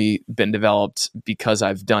has only been developed because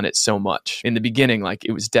I've done it so much. In the beginning, like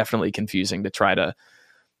it was definitely confusing to try to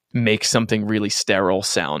make something really sterile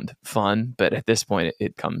sound fun. But at this point,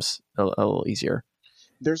 it comes a little easier.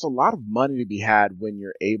 There's a lot of money to be had when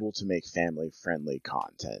you're able to make family-friendly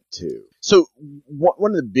content too. So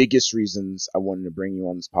one of the biggest reasons I wanted to bring you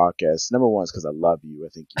on this podcast, number one, is because I love you. I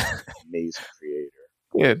think you're an amazing creator.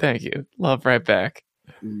 Yeah, thank you. Love right back.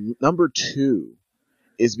 Number two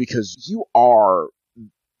is because you are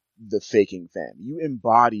the Faking Fam. You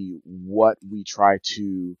embody what we try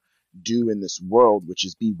to do in this world, which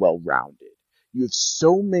is be well-rounded. You have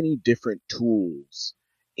so many different tools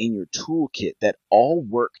in your toolkit that all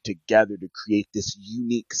work together to create this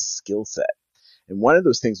unique skill set. And one of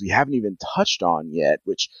those things we haven't even touched on yet,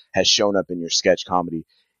 which has shown up in your sketch comedy,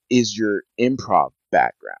 is your improv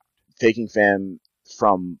background. Faking Fam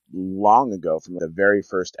from long ago, from the very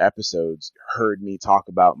first episodes, heard me talk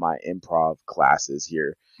about my improv classes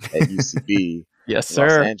here at UCB yes, in sir.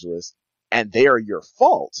 Los Angeles. And they are your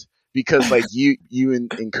fault because like you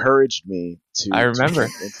encouraged me to, I remember.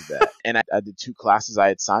 to get into that. And I did 2 classes. I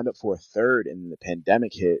had signed up for a third and the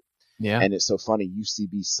pandemic hit. Yeah. And it's so funny,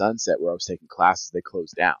 UCB Sunset, where I was taking classes, they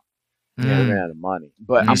closed down. They ran out of money.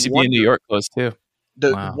 But UCB in New York closed too.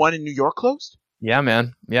 The one in New York closed? Yeah,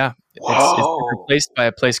 man. Yeah. It's been replaced by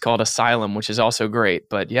a place called Asylum, which is also great.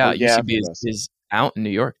 But yeah, UCB is out in New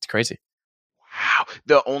York. It's crazy. Wow.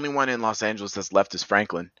 The only one in Los Angeles that's left is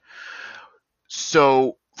Franklin.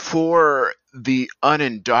 So for the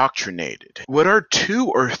unindoctrinated, what are 2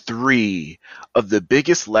 or 3 of the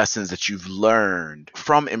biggest lessons that you've learned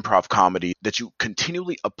from improv comedy that you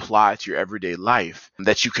continually apply to your everyday life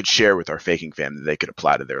that you could share with our Faking Fam that they could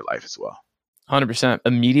apply to their life as well? 100%.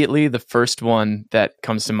 Immediately, the first one that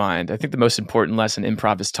comes to mind, I think the most important lesson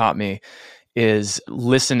improv has taught me is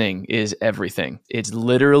listening is everything. It's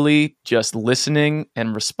literally just listening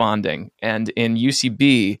and responding. And in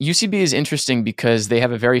UCB is interesting because they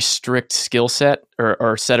have a very strict skill set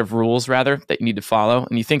or set of rules rather that you need to follow.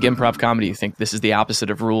 And you think improv comedy, you think this is the opposite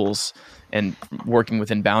of rules and working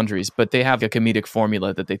within boundaries, but they have a comedic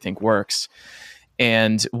formula that they think works.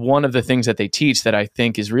 And one of the things that they teach that I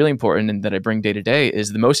think is really important and that I bring day to day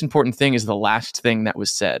is the most important thing is the last thing that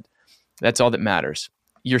was said. That's all that matters.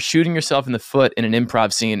 You're shooting yourself in the foot in an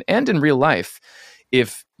improv scene and in real life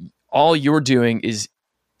if all you're doing is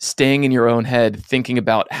staying in your own head thinking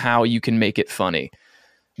about how you can make it funny.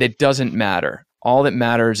 It doesn't matter. All that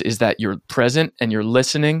matters is that you're present and you're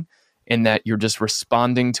listening and that you're just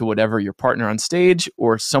responding to whatever your partner on stage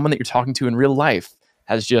or someone that you're talking to in real life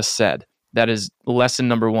has just said. That is lesson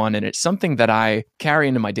number one. And it's something that I carry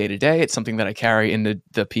into my day-to-day. It's something that I carry into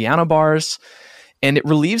the piano bars. And it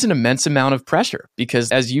relieves an immense amount of pressure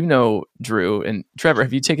because, as you know, Drew and Trevor,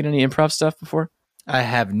 have you taken any improv stuff before? I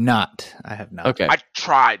have not. Okay. I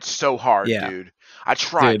tried so hard, Yeah. dude. I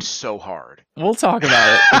tried Dude. so hard. We'll talk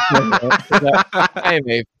about it. I am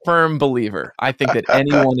a firm believer. I think that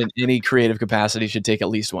anyone in any creative capacity should take at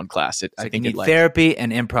least one class. I think you need therapy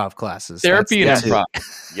and improv classes. therapy and That's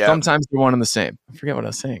improv. Yeah. Sometimes they're one and the same. I forget what I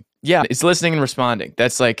was saying. Yeah, it's listening and responding.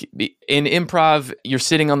 That's like in improv, you're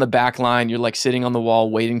sitting on the back line, you're like sitting on the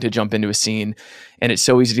wall waiting to jump into a scene. And it's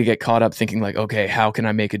so easy to get caught up thinking like, okay, how can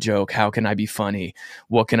I make a joke? How can I be funny?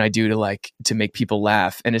 What can I do to make people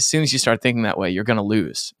laugh? And as soon as you start thinking that way, you're going to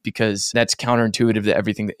lose because that's counterintuitive to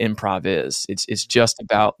everything that improv is. It's just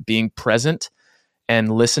about being present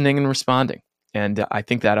and listening and responding. And I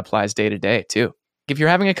think that applies day to day too. If you're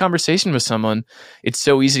having a conversation with someone, it's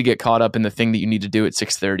so easy to get caught up in the thing that you need to do at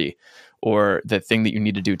 6:30 or the thing that you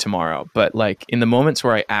need to do tomorrow. But like in the moments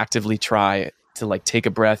where I actively try to like take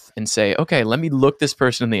a breath and say, okay, let me look this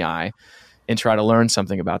person in the eye and try to learn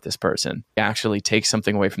something about this person, actually take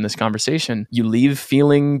something away from this conversation, you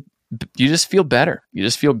just feel better. You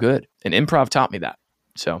just feel good. And improv taught me that.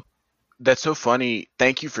 So That's so funny.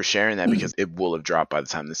 Thank you for sharing that because it will have dropped by the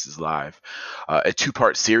time this is live. A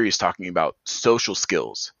 2-part series talking about social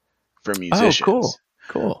skills for musicians.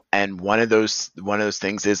 Cool. And one of those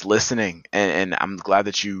things is listening. And I'm glad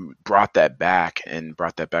that you brought that back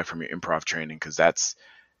from your improv training because that's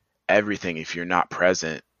everything. If you're not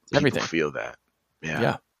present, people Everything. feel that.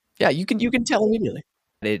 Yeah. Yeah. You can tell immediately.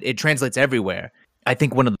 It translates everywhere. I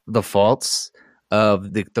think one of the faults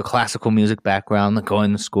of the classical music background,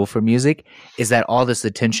 going to school for music, is that all this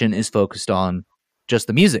attention is focused on just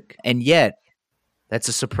the music. And yet, that's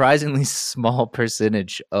a surprisingly small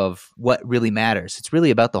percentage of what really matters. It's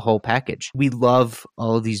really about the whole package. We love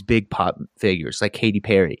all of these big pop figures like Katy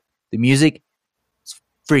Perry. The music is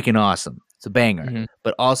freaking awesome. It's a banger. Mhm.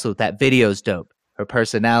 But also that video's dope. Her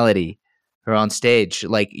personality, her on stage,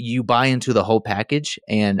 like you buy into the whole package.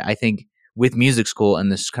 And I think with music school and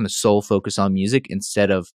this kind of sole focus on music,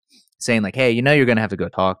 instead of saying like, hey, you're going to have to go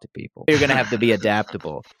talk to people. You're going to have to be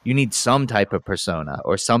adaptable. You need some type of persona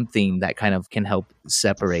or something that kind of can help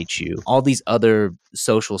separate you. All these other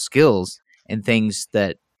social skills and things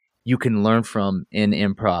that you can learn from in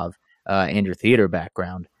improv and your theater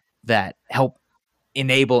background that help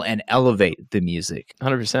enable and elevate the music.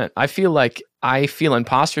 100%. I feel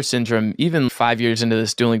imposter syndrome even 5 years into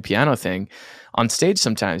this dueling piano thing on stage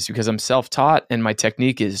sometimes because I'm self-taught and my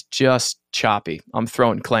technique is just choppy. I'm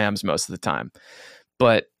throwing clams most of the time.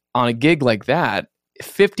 But on a gig like that,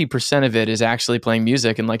 50% of it is actually playing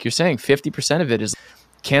music. And like you're saying, 50% of it is,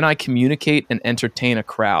 can I communicate and entertain a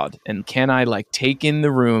crowd? And can I like take in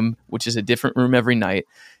the room, which is a different room every night?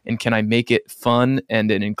 And can I make it fun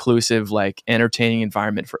and an inclusive, like entertaining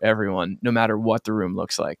environment for everyone, no matter what the room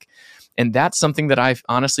looks like? And that's something that I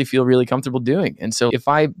honestly feel really comfortable doing. And so if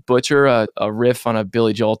I butcher a riff on a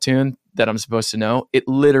Billy Joel tune that I'm supposed to know, it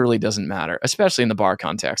literally doesn't matter, especially in the bar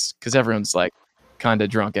context, because everyone's like kind of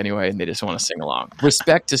drunk anyway and they just want to sing along.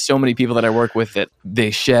 Respect to so many people that I work with that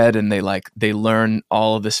they shed and they learn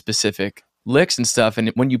all of the specific licks and stuff. And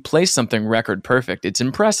when you play something record perfect, it's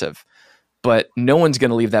impressive. But no one's going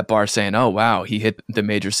to leave that bar saying, oh, wow, he hit the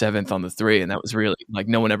major seventh on the 3. And that was really like,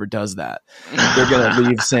 no one ever does that. They're going to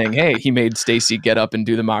leave saying, hey, he made Stacy get up and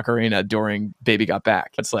do the Macarena during Baby Got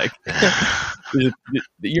Back. It's like,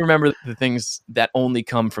 you remember the things that only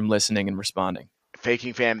come from listening and responding.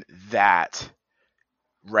 Faking Fam, that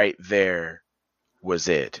right there was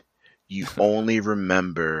it. You only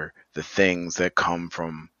remember the things that come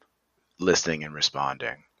from listening and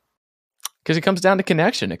responding. Because it comes down to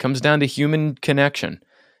connection. It comes down to human connection.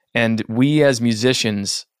 And we as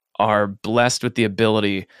musicians are blessed with the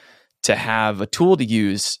ability to have a tool to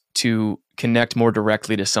use to connect more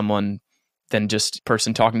directly to someone than just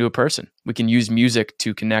person talking to a person. We can use music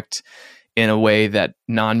to connect in a way that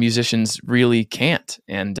non-musicians really can't.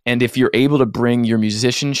 And if you're able to bring your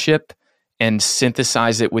musicianship and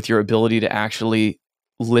synthesize it with your ability to actually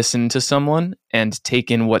listen to someone and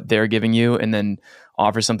take in what they're giving you and then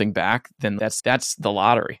offer something back, then that's the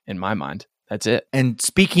lottery in my mind. That's it. And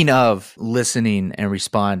speaking of listening and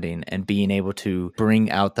responding and being able to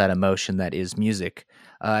bring out that emotion that is music,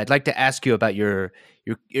 I'd like to ask you about your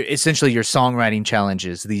essentially your songwriting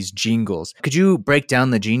challenges, these jingles. Could you break down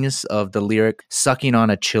the genius of the lyric "sucking on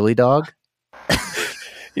a chili dog"?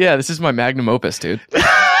 Yeah, this is my magnum opus, dude.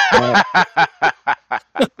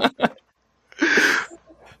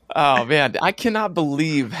 Oh man, I cannot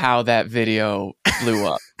believe how that video blew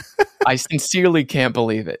up. I sincerely can't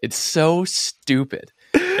believe it. It's so stupid.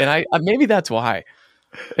 And I maybe that's why.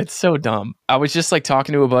 It's so dumb. I was just like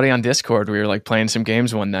talking to a buddy on Discord. We were like playing some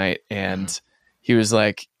games one night and he was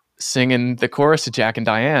like singing the chorus to Jack and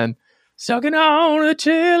Diane, sucking on a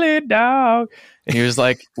chili dog. And he was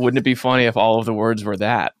like, wouldn't it be funny if all of the words were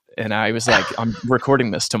that? And I was like, I'm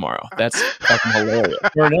recording this tomorrow. That's fucking hilarious.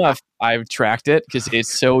 Sure enough, I've tracked it because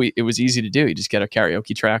it was easy to do. You just get a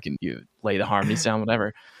karaoke track and you lay the harmonies down,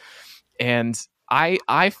 whatever. And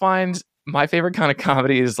I find my favorite kind of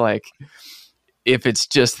comedy is like, if it's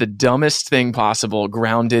just the dumbest thing possible,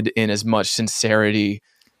 grounded in as much sincerity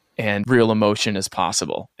and real emotion as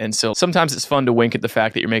possible. And so sometimes it's fun to wink at the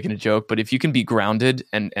fact that you're making a joke, but if you can be grounded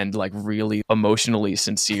and like really emotionally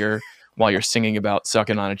sincere while you're singing about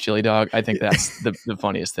sucking on a chili dog, I think that's the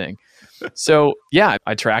funniest thing. So yeah,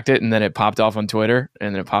 I tracked it and then it popped off on Twitter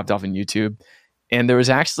and then it popped off on YouTube. And there's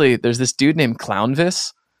this dude named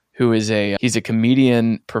Clownvis who is he's a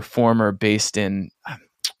comedian performer based in,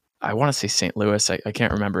 I want to say St. Louis. I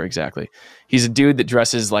can't remember exactly. He's a dude that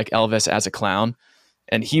dresses like Elvis as a clown.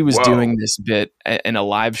 And he was doing this bit in a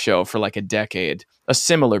live show for like a decade, a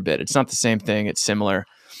similar bit. It's not the same thing. It's similar.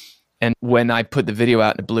 And when I put the video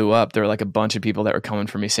out and it blew up, there were like a bunch of people that were coming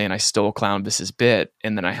for me saying I stole Clownvis's bit.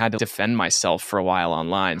 And then I had to defend myself for a while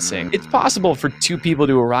online saying it's possible for two people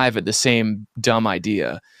to arrive at the same dumb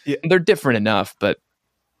idea. Yeah. They're different enough, but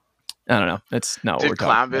I don't know. That's not what we're talking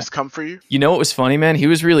about. Did Clownvis come for you? You know what was funny, man? He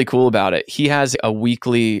was really cool about it. He has a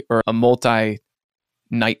weekly or a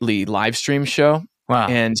multi-nightly live stream show. Wow.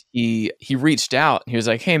 And he reached out. He was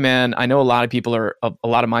like, hey, man, I know a lot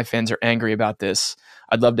of my fans are angry about this.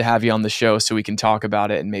 I'd love to have you on the show so we can talk about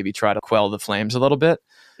it and maybe try to quell the flames a little bit,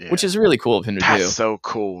 which is really cool of him to do. That's so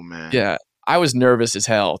cool, man. Yeah. I was nervous as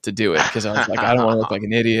hell to do it because I was like, I don't want to look like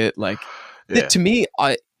an idiot. Like, to me,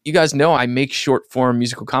 you guys know I make short form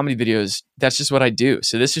musical comedy videos. That's just what I do.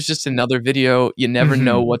 So this is just another video. You never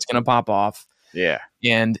know what's going to pop off. Yeah.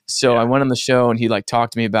 And so I went on the show and he like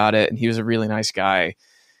talked to me about it and he was a really nice guy.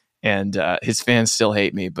 And his fans still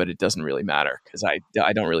hate me, but it doesn't really matter because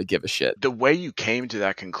I don't really give a shit. The way you came to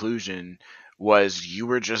that conclusion was you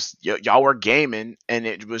were just, y'all were gaming and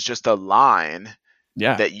it was just a line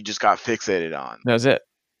that you just got fixated on. That was it.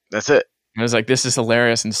 That's it. I was like, this is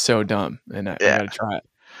hilarious and so dumb. And I got to try it.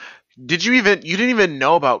 You didn't even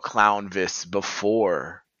know about Clownvis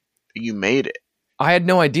before you made it? I had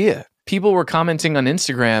no idea. People were commenting on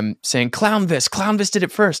Instagram saying, Clownvis did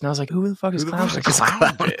it first. And I was like, who the fuck is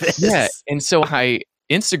Clownvis? Yeah. And so I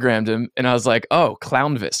Instagrammed him and I was like, oh,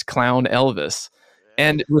 Clownvis, Clown Elvis.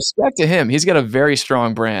 And respect to him, he's got a very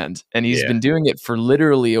strong brand and he's been doing it for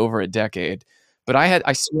literally over a decade. But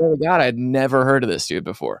I swear to God, I had never heard of this dude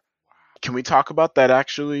before. Can we talk about that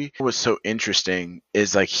actually? What's so interesting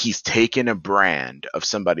is like he's taken a brand of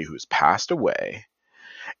somebody who's passed away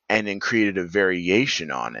and then created a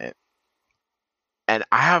variation on it. And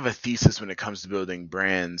I have a thesis when it comes to building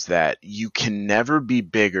brands that you can never be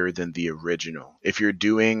bigger than the original. If you're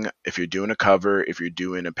doing a cover, if you're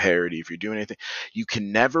doing a parody, if you're doing anything, you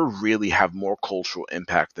can never really have more cultural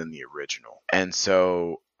impact than the original. And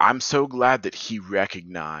so I'm so glad that he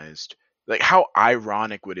recognized, like, how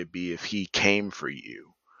ironic would it be if he came for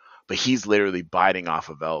you, but he's literally biting off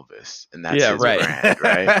of Elvis and that's his brand,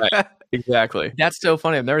 right? Right. Exactly. That's so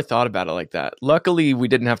funny. I've never thought about it like that. Luckily, we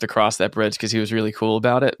didn't have to cross that bridge because he was really cool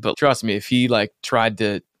about it. But trust me, if he like tried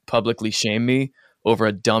to publicly shame me over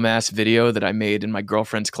a dumbass video that I made in my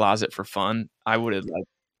girlfriend's closet for fun, I would have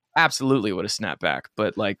absolutely would have snapped back.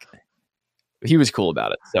 But like, he was cool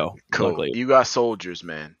about it. So cool. Luckily. You got soldiers,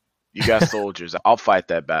 man. You got soldiers. I'll fight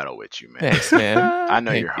that battle with you, man. Thanks, man. I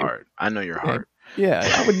know your heart. I know your heart. Yeah,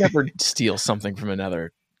 I would never steal something from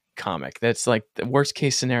another comic. That's like the worst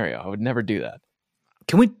case scenario. I would never do that.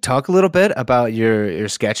 Can we talk a little bit about your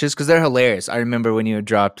sketches? Because they're hilarious. I remember when you had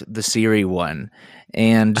dropped the Siri one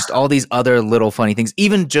and just all these other little funny things,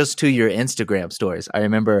 even just to your Instagram stories. I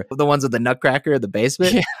remember the ones with the Nutcracker in the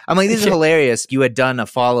basement. Yeah. I'm like, these are hilarious. You had done a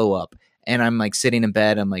follow-up, and I'm like sitting in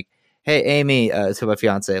bed. I'm like, hey, Amy, to my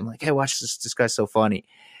fiance, I'm like, hey, watch this. This guy's so funny.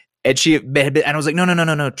 And I was like,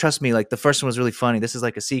 no, trust me. Like, the first one was really funny. This is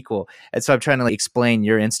like a sequel. And so I'm trying to like explain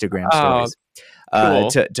your Instagram stories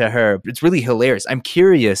cool. to her. It's really hilarious. I'm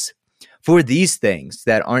curious, for these things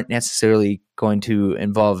that aren't necessarily going to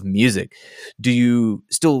involve music, do you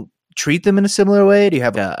still treat them in a similar way? Do you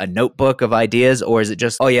have a notebook of ideas, or is it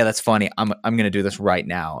just, oh yeah, that's funny, I'm going to do this right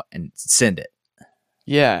now and send it?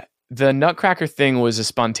 Yeah. The Nutcracker thing was a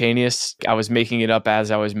spontaneous. I was making it up as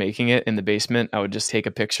I was making it in the basement. I would just take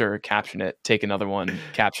a picture, caption it, take another one,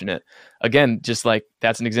 caption it. Again, just like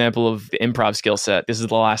that's an example of the improv skill set. This is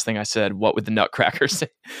the last thing I said. What would the Nutcracker say?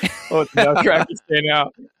 What would the Nutcracker say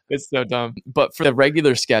now? It's so dumb. But for the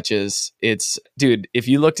regular sketches, dude, if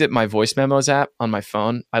you looked at my voice memos app on my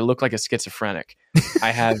phone, I look like a schizophrenic.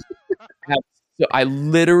 I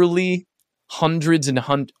literally hundreds and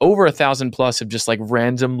over 1,000 plus of just like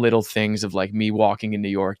random little things of like me walking in New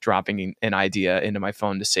York, dropping an idea into my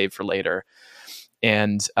phone to save for later.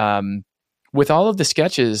 And with all of the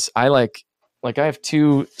sketches, I like I have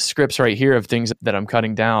 2 scripts right here of things that I'm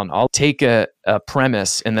cutting down. I'll take a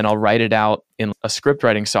premise and then I'll write it out in a script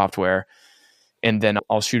writing software, and then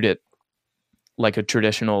I'll shoot it like a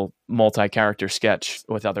traditional multi-character sketch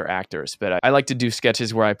with other actors. But I like to do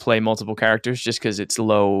sketches where I play multiple characters just because it's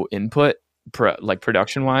low input, like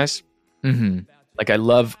production wise. Mm-hmm. Like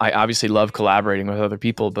I obviously love collaborating with other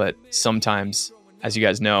people, but sometimes, as you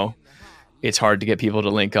guys know, it's hard to get people to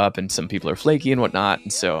link up, and some people are flaky and whatnot.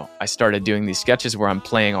 And so I started doing these sketches where I'm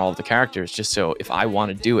playing all of the characters, just so if I want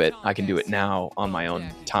to do it, I can do it now on my own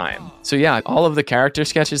time. So yeah, all of the character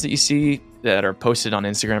sketches that you see that are posted on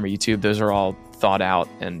Instagram or YouTube, those are all thought out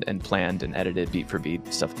and planned and edited beat for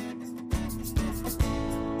beat stuff.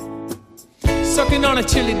 Sucking on a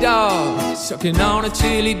chili dog, sucking on a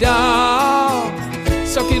chili dog,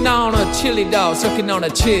 sucking on a chili dog, sucking on a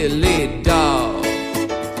chili dog,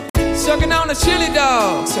 sucking on a chili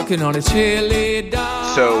dog, sucking on a chili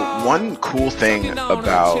dog. So one cool thing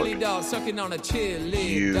about you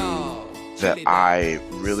that I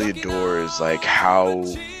really adore is like how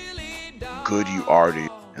good you are to,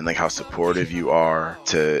 and like how supportive you are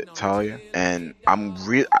to Talia. And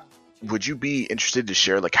would you be interested to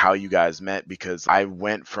share like how you guys met? Because I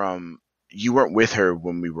went from, you weren't with her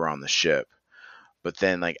when we were on the ship, but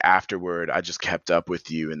then like afterward I just kept up with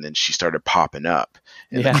you, and then she started popping up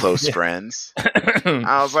in the close friends.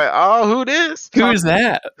 I was like, oh, who this? Who is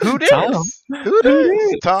that? Who this? Tom. Who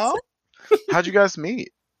this? Tom? How'd you guys meet?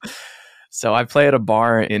 So I play at a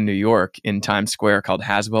bar in New York in Times Square called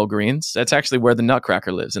Haswell Greens. That's actually where the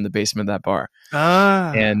Nutcracker lives, in the basement of that bar.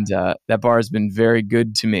 And that bar has been very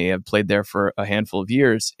good to me. I've played there for a handful of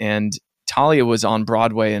years. And Talia was on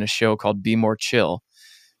Broadway in a show called Be More Chill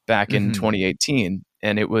back in 2018.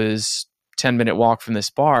 And it was a 10-minute walk from this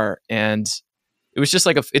bar. And it was just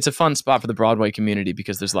like it's a fun spot for the Broadway community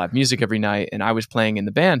because there's live music every night. And I was playing in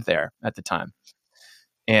the band there at the time.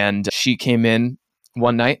 And she came in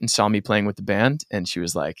one night and saw me playing with the band, and she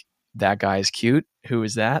was like, that guy is cute. Who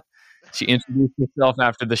is that? She introduced herself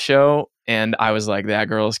after the show, and I was like, that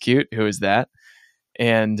girl is cute. Who is that?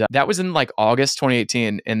 And that was in like August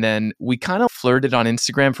 2018. And then we kind of flirted on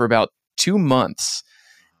Instagram for about 2 months,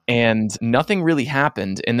 and nothing really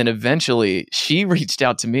happened. And then eventually she reached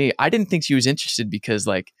out to me. I didn't think she was interested because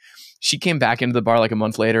like she came back into the bar like a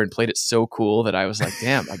month later and played it so cool that I was like,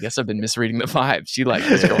 damn, I guess I've been misreading the vibe. She like,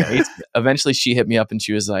 this girl hates it. Eventually she hit me up and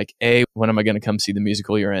she was like, A, when am I going to come see the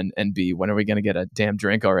musical you're in? And B, when are we going to get a damn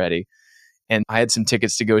drink already? And I had some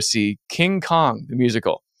tickets to go see King Kong, the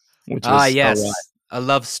musical. Which was a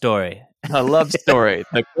love story. A love story.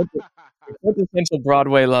 The quintessential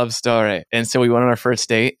Broadway love story. And so we went on our first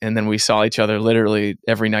date, and then we saw each other literally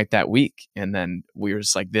every night that week. And then we were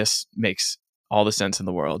just like, this makes all the sense in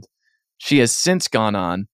the world. She has since gone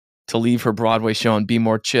on to leave her Broadway show and Be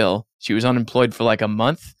More Chill. She was unemployed for like a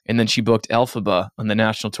month, and then she booked Elphaba on the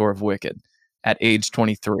national tour of Wicked at age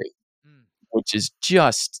 23, which is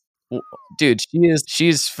just, dude,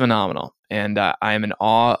 she's phenomenal. And I am in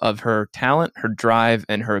awe of her talent, her drive,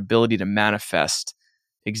 and her ability to manifest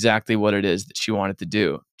exactly what it is that she wanted to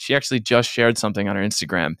do. She actually just shared something on her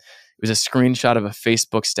Instagram. It was a screenshot of a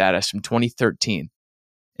Facebook status from 2013.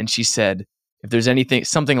 And she said, if there's anything,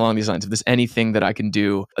 something along these lines, if there's anything that I can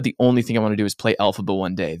do, the only thing I want to do is play Elphaba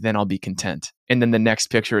one day, then I'll be content. And then the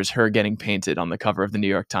next picture is her getting painted on the cover of the New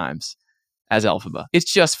York Times as Elphaba.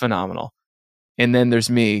 It's just phenomenal. And then there's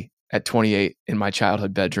me at 28 in my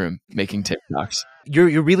childhood bedroom making TikToks.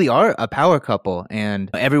 You really are a power couple, and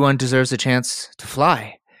everyone deserves a chance to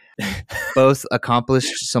fly. Both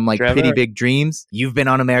accomplished some like Trevor. pretty big dreams. You've been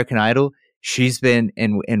on American Idol. She's been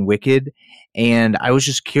in Wicked. And I was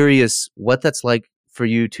just curious what that's like for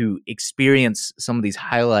you to experience some of these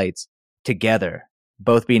highlights together,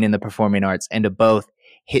 both being in the performing arts and to both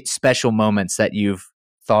hit special moments that you've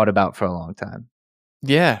thought about for a long time.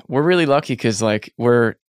 Yeah, we're really lucky because like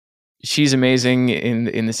she's amazing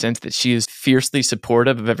in the sense that she is fiercely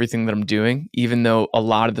supportive of everything that I'm doing, even though a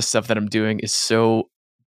lot of the stuff that I'm doing is so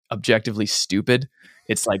objectively stupid.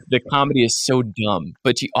 It's like the comedy is so dumb,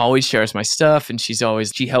 but she always shares my stuff, and she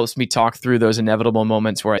helps me talk through those inevitable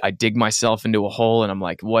moments where I dig myself into a hole and I'm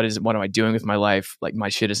like, what am I doing with my life? Like my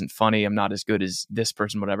shit isn't funny. I'm not as good as this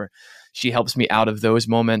person, whatever. She helps me out of those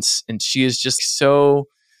moments, and she is just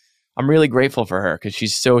I'm really grateful for her because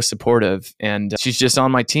she's so supportive, and she's just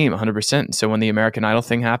on my team 100%. So when the American Idol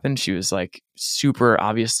thing happened, she was like super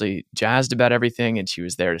obviously jazzed about everything, and she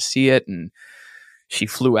was there to see it. And she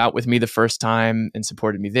flew out with me the first time and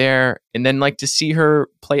supported me there. And then like to see her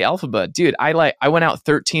play Elphaba, dude, I went out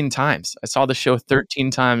 13 times. I saw the show 13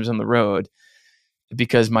 times on the road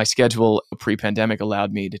because my schedule pre-pandemic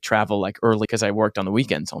allowed me to travel like early because I worked on the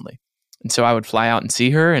weekends only. And so I would fly out and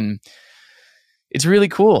see her, and it's really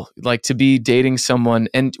cool, like to be dating someone,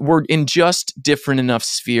 and we're in just different enough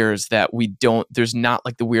spheres that there's not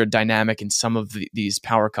like the weird dynamic in some of these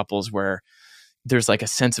power couples where there's like a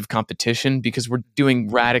sense of competition because we're doing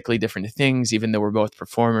radically different things, even though we're both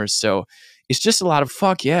performers. So it's just a lot of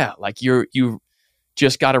fuck yeah. Like you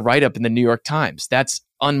just got a write up in the New York Times. That's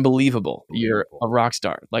unbelievable. You're a rock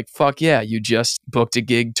star. Like fuck yeah. You just booked a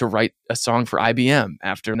gig to write a song for IBM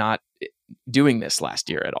after not doing this last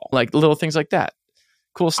year at all. Like little things like that.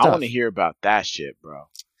 Cool stuff. I want to hear about that shit, bro.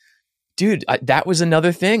 Dude, that was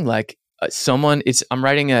another thing. Like I'm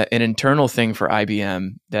writing an internal thing for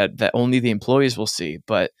IBM that only the employees will see,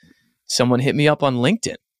 but someone hit me up on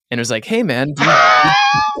LinkedIn and it was like, hey man,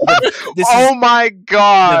 oh my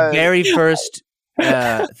God. The very first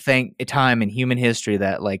time in human history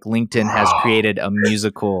that like LinkedIn has created a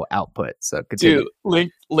musical output. So continue.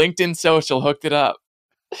 Dude, LinkedIn Social hooked it up.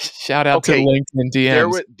 Shout out to LinkedIn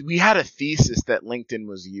DMs. We had a thesis that LinkedIn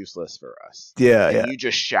was useless for us. Yeah. You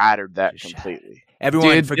just shattered that completely.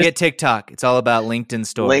 Everyone, forget TikTok. It's all about LinkedIn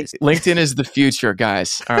stories. LinkedIn is the future,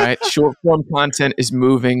 guys. All right. Short form content is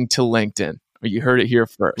moving to LinkedIn. You heard it here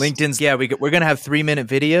first. LinkedIn's, we're going to have 3-minute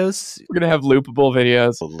videos. We're going to have loopable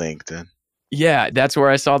videos. LinkedIn. Yeah, that's where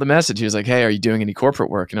I saw the message. He was like, hey, are you doing any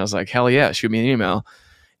corporate work? And I was like, hell yeah, shoot me an email.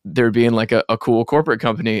 They're being like a cool corporate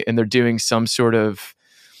company, and they're doing some sort of,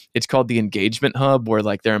 it's called the Engagement Hub, where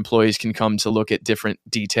like their employees can come to look at different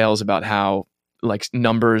details about how like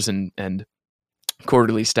numbers and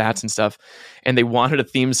quarterly stats and stuff. And they wanted a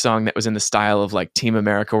theme song that was in the style of like Team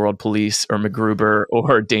America World Police or MacGruber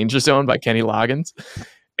or Danger Zone by Kenny Loggins.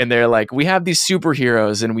 And they're like, we have these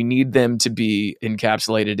superheroes and we need them to be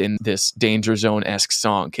encapsulated in this Danger Zone-esque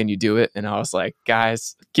song. Can you do it? And I was like,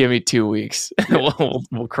 guys, give me 2 weeks.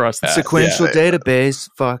 we'll crush that. Sequential database.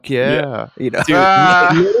 Fuck yeah. You know?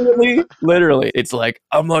 Dude, literally. It's like,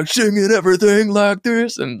 I'm like singing everything like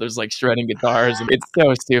this. And there's like shredding guitars. And it's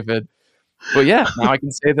so stupid. But yeah, now I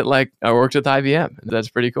can say that like I worked with IBM. And that's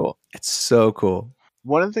pretty cool. It's so cool.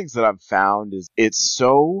 One of the things that I've found is it's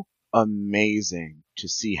so amazing to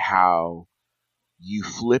see how you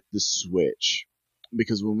flip the switch,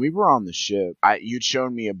 because when we were on the ship, you'd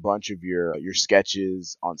shown me a bunch of your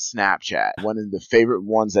sketches on Snapchat. One of the favorite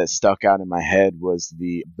ones that stuck out in my head was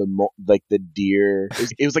the deer.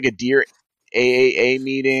 It was like a deer AAA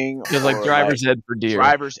meeting. It was like driver's ed for deer.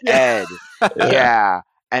 Driver's ed. Yeah.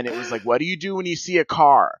 And it was like, what do you do when you see a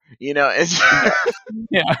car? You know,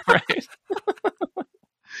 yeah, right.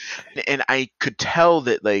 And I could tell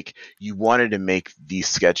that like you wanted to make these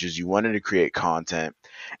sketches, you wanted to create content,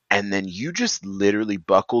 and then you just literally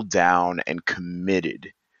buckled down and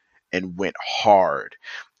committed and went hard.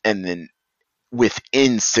 And then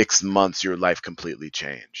within 6 months, your life completely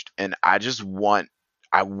changed. And I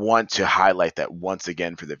want to highlight that once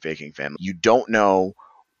again for the Faking family. You don't know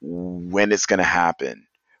when it's going to happen,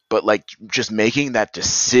 but like just making that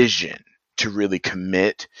decision to really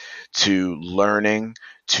commit to learning,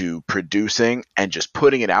 to producing, and just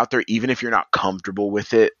putting it out there, even if you're not comfortable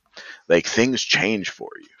with it, like things change for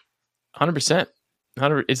you. 100%.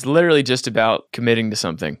 It's literally just about committing to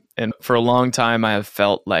something. And for a long time, I have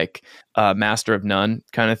felt like a master of none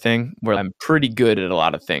kind of thing, where I'm pretty good at a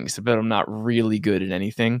lot of things, but I'm not really good at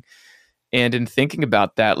anything. And in thinking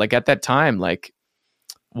about that, like at that time, like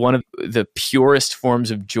one of the purest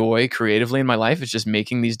forms of joy creatively in my life is just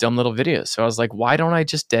making these dumb little videos. So I was like, why don't I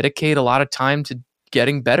just dedicate a lot of time to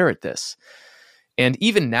getting better at this? And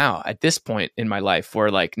even now, at this point in my life,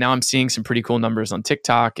 where like now I'm seeing some pretty cool numbers on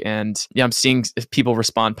TikTok, and I'm seeing if people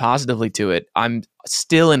respond positively to it, I'm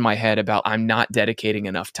still in my head about I'm not dedicating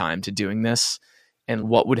enough time to doing this. And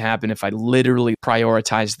what would happen if I literally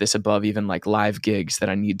prioritized this above even like live gigs that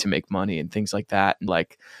I need to make money and things like that. And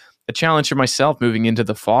like a challenge for myself moving into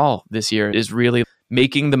the fall this year is really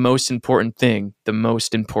making the most important thing,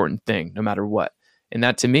 no matter what. And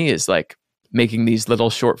that to me is like making these little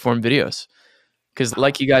short form videos. Because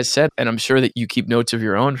like you guys said, and I'm sure that you keep notes of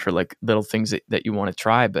your own for like little things that you want to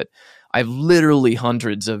try, but I have literally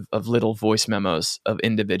hundreds of little voice memos of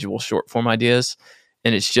individual short form ideas.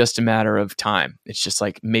 And it's just a matter of time. It's just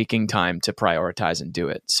like making time to prioritize and do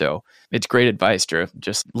it. So it's great advice, Drew.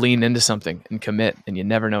 Just lean into something and commit, and you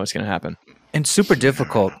never know what's going to happen. And super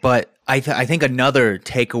difficult, but I think another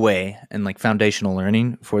takeaway and like foundational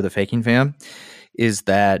learning for the Faking fam is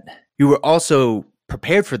that you were also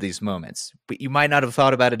prepared for these moments, but you might not have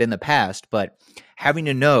thought about it in the past, but having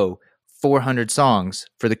to know 400 songs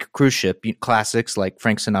for the cruise ship classics like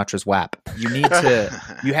Frank Sinatra's WAP. You need to,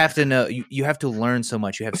 you have to know, you have to learn so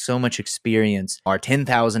much. You have so much experience, or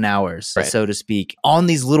 10,000 hours, right, so to speak, on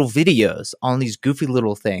these little videos, on these goofy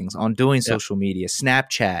little things, on doing social media,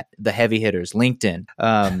 Snapchat, the heavy hitters, LinkedIn,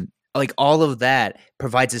 like all of that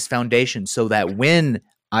provides this foundation so that when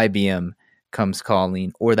IBM comes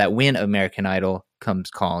calling, or that when American Idol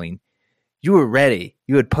comes calling, you were ready.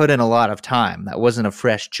 You had put in a lot of time. That wasn't a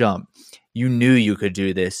fresh jump. You knew you could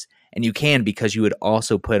do this, and you can because you had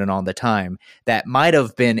also put in all the time that might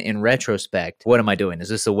have been in retrospect. What am I doing? Is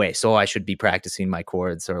this a waste? So I should be practicing my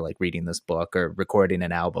chords, or like reading this book, or recording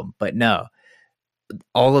an album. But no,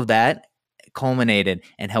 all of that culminated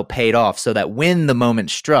and helped paid off so that when the moment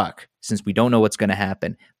struck, since we don't know what's going to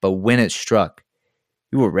happen, but when it struck,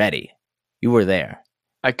 you were ready. You were there.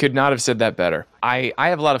 I could not have said that better. I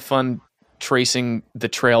have a lot of fun tracing the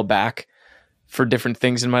trail back for different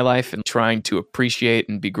things in my life and trying to appreciate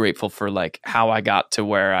and be grateful for like how I got to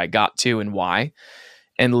where I got to and why.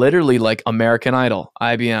 And literally like American Idol,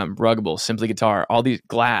 IBM, Ruggable, Simply Guitar, all these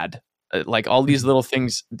GLAAD, like all these little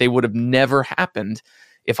things, they would have never happened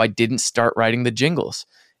if I didn't start writing the jingles.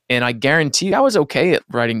 And I guarantee I was okay at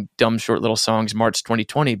writing dumb, short little songs March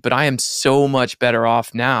 2020, but I am so much better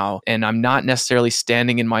off now. And I'm not necessarily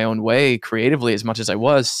standing in my own way creatively as much as I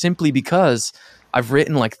was, simply because I've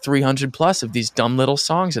written like 300 plus of these dumb little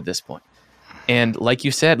songs at this point. And like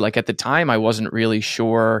you said, like at the time, I wasn't really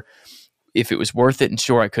sure if it was worth it. And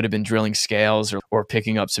sure, I could have been drilling scales or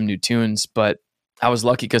picking up some new tunes, but I was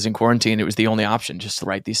lucky because in quarantine, it was the only option just to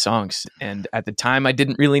write these songs. And at the time, I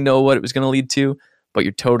didn't really know what it was going to lead to. But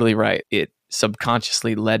you're totally right. It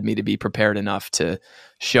subconsciously led me to be prepared enough to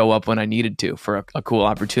show up when I needed to for a cool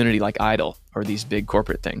opportunity like Idol or these big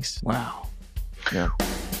corporate things. Wow. Yeah.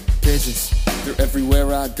 Pigeons, they're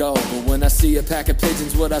everywhere I go. But when I see a pack of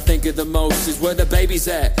pigeons, what I think of the most is where the baby's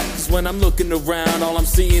at. Because when I'm looking around, all I'm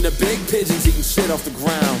seeing are big pigeons eating shit off the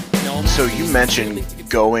ground. So you mentioned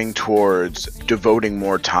going towards devoting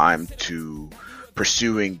more time to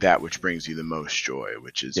pursuing that which brings you the most joy,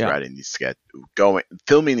 which is writing these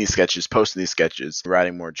filming these sketches, posting these sketches,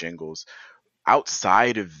 writing more jingles.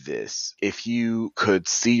 Outside of this, if you could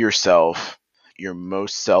see yourself, your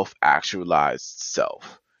most self-actualized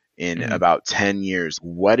self in about 10 years,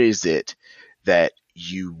 what is it that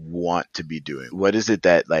you want to be doing? What is it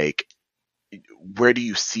that like, where do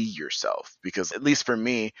you see yourself? Because at least for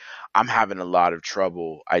me, I'm having a lot of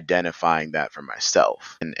trouble identifying that for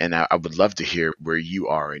myself. And I would love to hear where you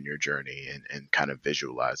are in your journey and kind of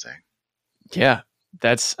visualizing. Yeah,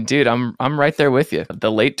 dude, I'm right there with you.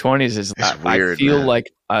 The late 20s is, weird, I feel man.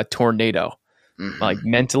 Like a tornado. Mm-hmm. Like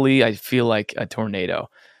mentally, I feel like a tornado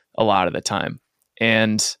a lot of the time.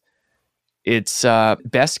 And it's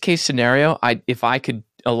best case scenario, if I could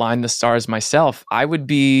align the stars myself, I would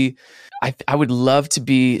love to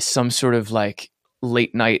be some sort of like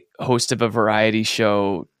late night host of a variety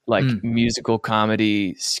show, like musical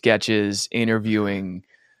comedy, sketches, interviewing,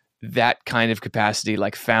 that kind of capacity,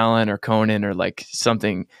 like Fallon or Conan or like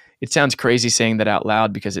something. It sounds crazy saying that out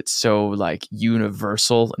loud because it's so like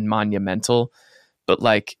universal and monumental, but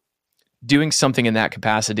like doing something in that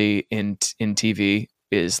capacity in TV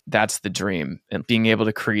that's the dream. And being able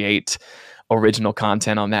to create original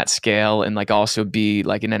content on that scale and like also be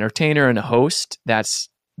like an entertainer and a host, that's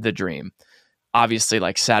the dream. Obviously,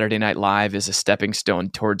 like Saturday Night Live is a stepping stone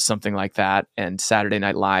towards something like that, and Saturday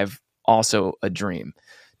Night Live also a dream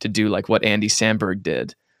to do like what Andy Samberg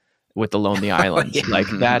did. with the Lonely Island. yeah. Like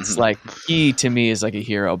that's like he to me is like a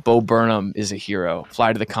hero. Bo Burnham is a hero.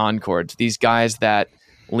 Fly to the Conchords. These guys that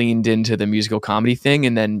leaned into the musical comedy thing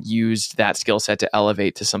and then used that skill set to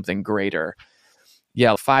elevate to something greater.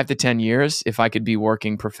 Yeah, 5 to 10 years if I could be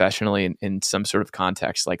working professionally in some sort of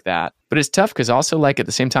context like that. But it's tough because also like at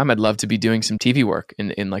the same time, I'd love to be doing some TV work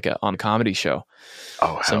in like on a comedy show.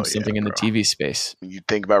 Oh, hell Something yeah, in the bro. TV space. You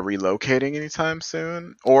think about relocating anytime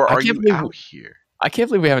soon? Or I are can't you believe- out here? I can't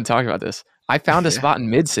believe we haven't talked about this. I found a Yeah. spot in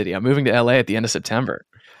Mid-City. I'm moving to LA at the end of September.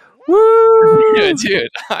 Woo! Yeah, dude,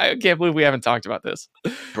 I can't believe we haven't talked about this.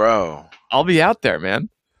 Bro, I'll be out there, man.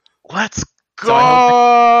 let's go. So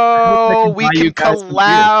I hope I We can buy you can guys some beer.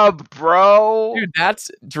 collab, bro. Dude,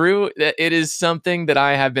 that's Drew. It is something that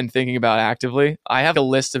I have been thinking about actively. I have a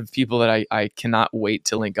list of people that I cannot wait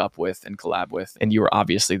to link up with and collab with. And you were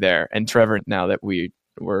obviously there. And Trevor, now that we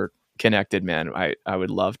were connected, man, I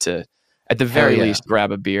would love to, at the very yeah. least,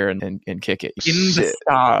 grab a beer and kick it. In the Shit.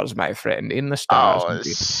 stars, my friend. In the stars. Oh, my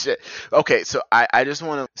dude. shit. Okay, so I just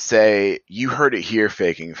want to say you heard it here,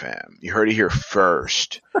 Faking Fam. You heard it here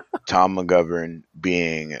first. Tom McGovern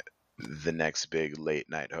being the next big late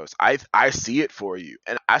night host. I see it for you.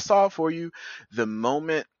 And I saw it for you the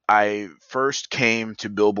moment I first came to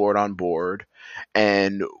Billboard on Board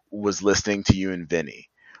and was listening to you and Vinny.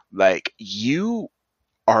 Like, you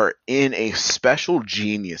are in a special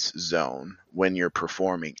genius zone when you're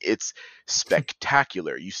performing. It's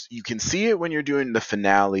spectacular. You can see it when you're doing the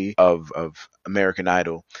finale of American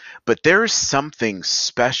Idol, but there's something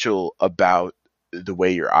special about the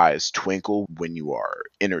way your eyes twinkle when you are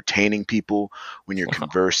entertaining people, when you're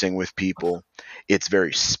conversing with people. It's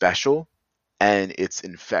very special and it's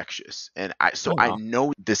infectious. And I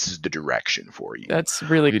know this is the direction for you. That's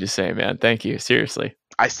really good to say, man. Thank you. Seriously.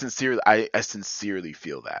 I sincerely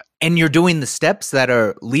feel that. And you're doing the steps that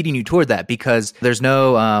are leading you toward that, because there's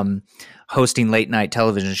no hosting late night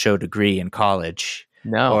television show degree in college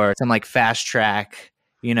No. or some like fast track,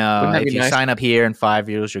 you know, Wouldn't that if be you nice? sign up here in 5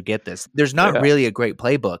 years, you'll get this. There's not Yeah. really a great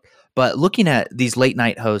playbook, but looking at these late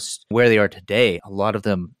night hosts where they are today, a lot of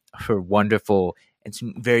them are wonderful and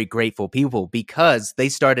some very grateful people because they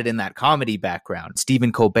started in that comedy background.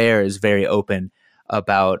 Stephen Colbert is very open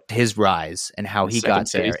about his rise and how The he Second got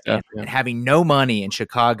City there, stuff, and, yeah. and having no money in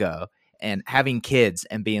Chicago and having kids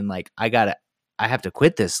and being like, I have to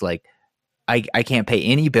quit this. Like, I can't pay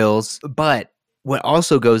any bills. But what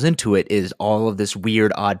also goes into it is all of this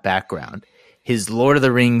weird, odd background. His Lord of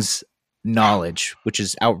the Rings knowledge, which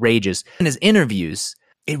is outrageous. In his interviews,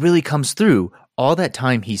 it really comes through all that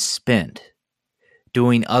time he spent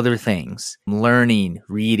doing other things, learning,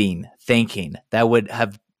 reading, thinking, that would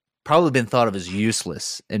have probably been thought of as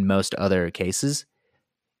useless in most other cases,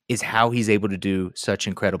 is how he's able to do such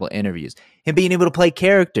incredible interviews. Him being able to play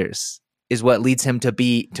characters is what leads him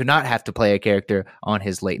to not have to play a character on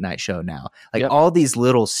his late night show now. Like, Yep. all these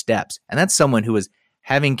little steps. And that's someone who was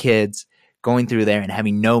having kids, going through there and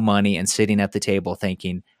having no money and sitting at the table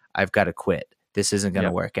thinking, I've got to quit. This isn't going to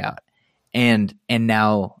Yep. work out. And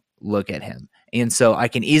now look at him. And so I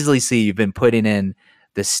can easily see you've been putting in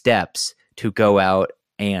the steps to go out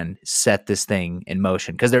and set this thing in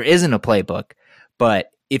motion, because there isn't a playbook,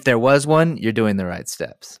 but if there was one, you're doing the right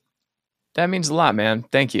steps. That means a lot, man.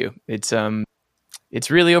 Thank you. It's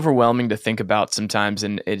really overwhelming to think about sometimes,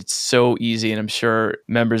 and it's so easy. And I'm sure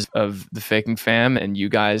members of the Faking Fam and you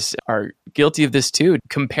guys are guilty of this too.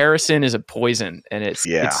 Comparison is a poison, and it's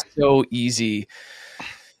so easy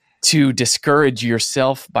to discourage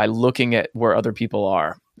yourself by looking at where other people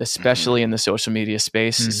are, especially in the social media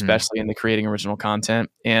space, especially in the creating original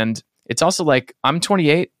content. And it's also like, I'm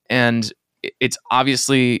 28, and it's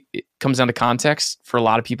obviously, it comes down to context. For a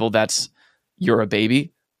lot of people, that's you're a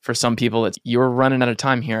baby. For some people, it's you're running out of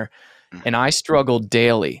time here. And I struggle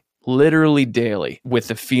daily, literally daily, with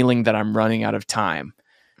the feeling that I'm running out of time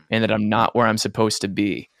and that I'm not where I'm supposed to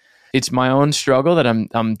be. It's my own struggle that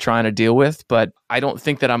I'm trying to deal with, but I don't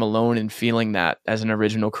think that I'm alone in feeling that as an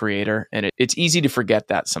original creator. And it's easy to forget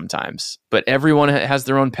that sometimes, but everyone has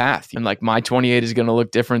their own path. And like, my 28 is going to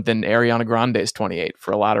look different than Ariana Grande's 28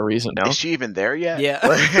 for a lot of reasons. No? Is she even there yet? Yeah.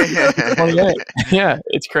 28. Yeah,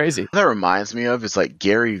 it's crazy. What that reminds me of is like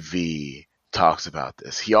Gary Vee talks about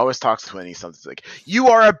this. He always talks to 20 something like, you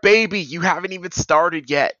are a baby. You haven't even started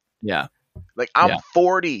yet. Yeah. Like, I'm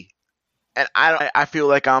 40 and I feel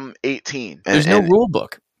like I'm 18. There's no rule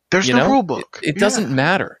book. There's no rule book. It doesn't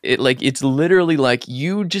matter. It's literally like,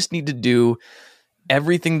 you just need to do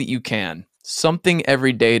everything that you can, something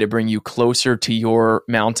every day to bring you closer to your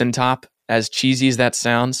mountaintop. As cheesy as that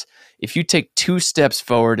sounds, if you take 2 steps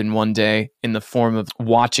forward in one day in the form of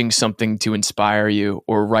watching something to inspire you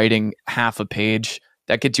or writing half a page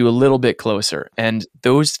That gets you a little bit closer. And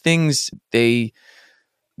those things, the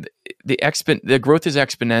growth is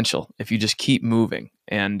exponential if you just keep moving.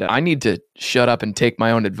 And I need to shut up and take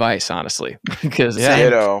my own advice, honestly, because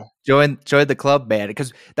join the club, man.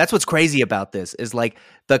 Because that's what's crazy about this is like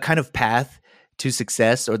the kind of path to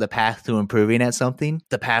success or the path to improving at something,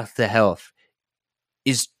 the path to health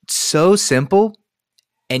is so simple,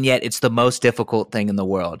 and yet it's the most difficult thing in the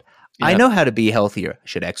world. Yep. I know how to be healthier. I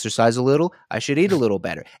should exercise a little. I should eat a little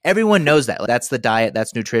better. Everyone knows that. That's the diet.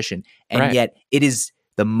 That's nutrition. And yet it is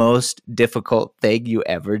the most difficult thing you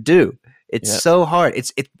ever do. It's so hard.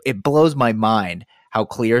 It blows my mind how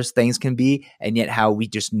clear things can be, and yet how we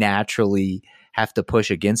just naturally have to push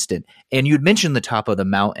against it. And you'd mentioned the top of the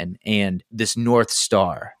mountain and this North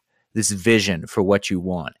Star, this vision for what you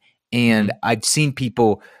want. And I've seen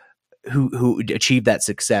people who achieve that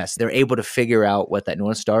success. They're able to figure out what that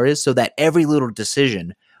North Star is, so that every little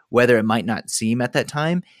decision, whether it might not seem at that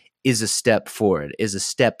time, is a step forward, is a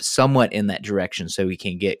step somewhat in that direction so we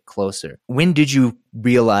can get closer. When did you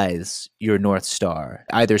realize your North Star,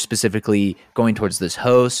 either specifically going towards this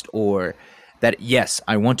host or that, yes,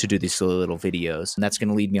 I want to do these silly little videos and that's going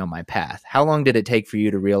to lead me on my path? How long did it take for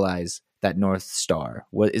you to realize that North Star?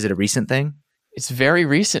 Is it a recent thing? It's very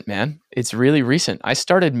recent, man. It's really recent. I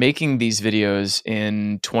started making these videos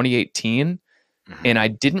in 2018, and I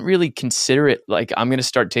didn't really consider it like I'm going to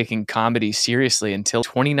start taking comedy seriously until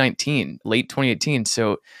 2019, late 2018.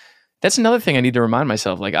 So that's another thing I need to remind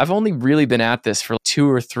myself. Like, I've only really been at this for 2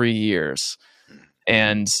 or 3 years.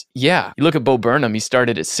 And yeah, you look at Bo Burnham, he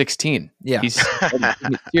started at 16. Yeah.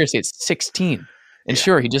 Seriously, it's 16. And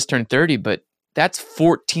sure, he just turned 30, but that's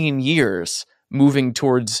 14 years moving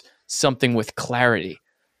towards something with clarity.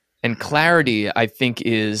 And clarity, I think,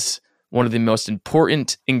 is one of the most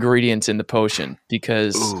important ingredients in the potion,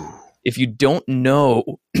 because if you don't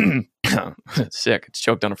know, sick, it's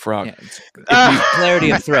choked on a frog. Yeah,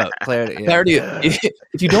 clarity of throat. Clarity.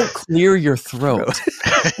 If you don't clear your throat,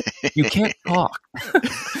 you can't talk.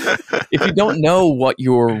 If you don't know what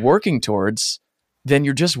you're working towards, then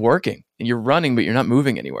you're just working and you're running, but you're not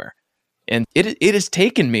moving anywhere. And it has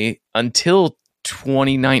taken me until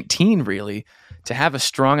 2019 really to have a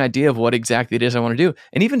strong idea of what exactly it is I want to do.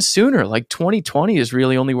 And even sooner, like 2020 is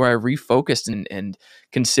really only where I refocused and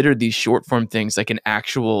considered these short form things like an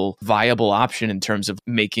actual viable option in terms of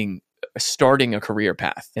starting a career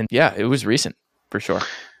path. And yeah, it was recent for sure.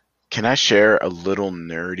 Can I share a little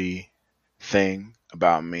nerdy thing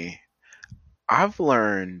about me? I've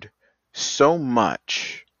learned so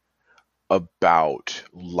much about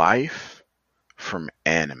life from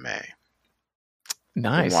anime.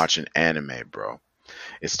 Nice. I'm watching anime, bro.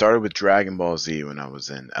 It started with Dragon Ball Z when I was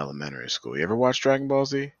in elementary school. You ever watch Dragon Ball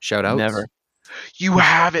Z? Shout out. Never. You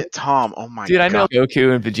haven't, Tom. Oh my god. Dude, I know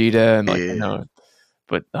Goku and Vegeta and I know,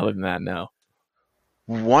 but other than that, no.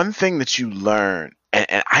 One thing that you learn,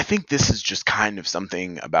 and I think this is just kind of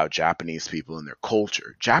something about Japanese people and their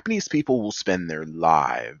culture. Japanese people will spend their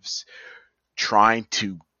lives trying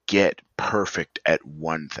to get perfect at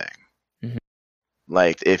one thing.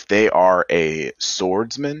 Like, if they are a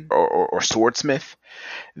swordsman or swordsmith,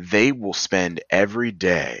 they will spend every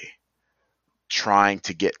day trying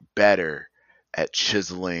to get better at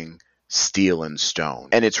chiseling steel and stone.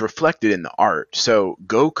 And it's reflected in the art. So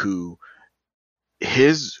Goku,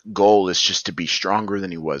 his goal is just to be stronger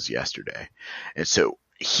than he was yesterday. And so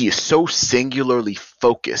he is so singularly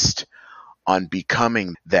focused on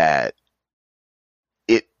becoming that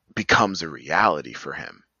it becomes a reality for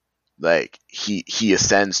him. Like, he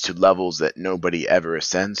ascends to levels that nobody ever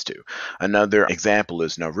ascends to. Another example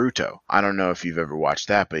is Naruto. I don't know if you've ever watched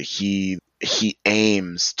that, but he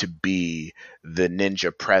aims to be the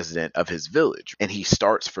ninja president of his village, and he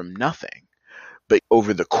starts from nothing. But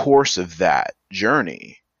over the course of that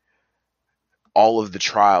journey, all of the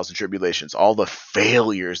trials and tribulations, all the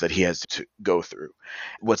failures that he has to go through,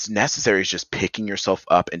 what's necessary is just picking yourself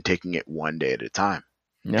up and taking it one day at a time.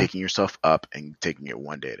 Yeah. Picking yourself up and taking it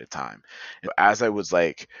one day at a time. As I was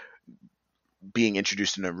like being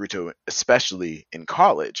introduced to Naruto, especially in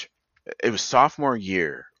college, it was sophomore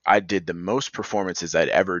year, I did the most performances I'd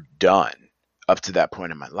ever done up to that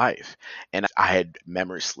point in my life. And I had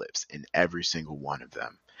memory slips in every single one of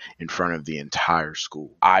them in front of the entire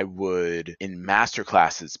school. I would, in master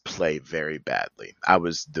classes, play very badly. I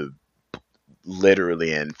was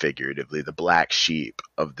literally and figuratively the black sheep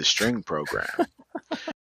of the string program.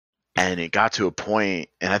 And it got to a point,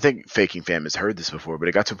 and I think Faking Fam has heard this before, but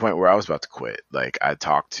it got to a point where I was about to quit. Like, I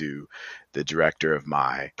talked to the director of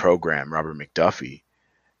my program, Robert McDuffie,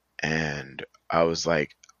 and I was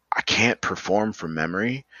like, I can't perform from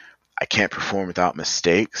memory. I can't perform without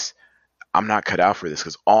mistakes. I'm not cut out for this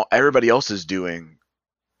because everybody else is doing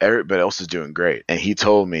great. And he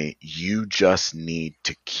told me, you just need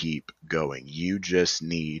to keep going. You just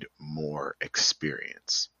need more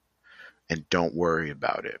experience and don't worry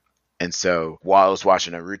about it. And so while I was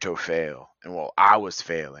watching Naruto fail and while I was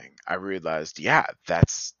failing, I realized, yeah,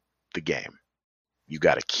 that's the game. You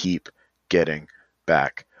got to keep getting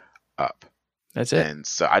back up. That's it. And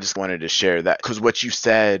so I just wanted to share that because what you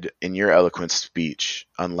said in your eloquent speech,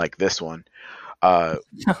 unlike this one,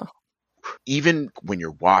 even when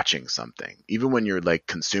you're watching something, even when you're like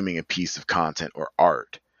consuming a piece of content or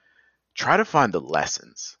art, try to find the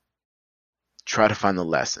lessons.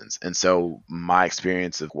 And so my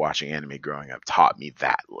experience of watching anime growing up taught me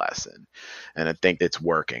that lesson. And I think it's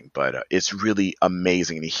working, but it's really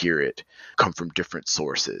amazing to hear it come from different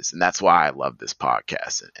sources. And that's why I love this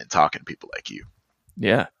podcast and talking to people like you.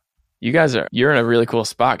 Yeah. You're in a really cool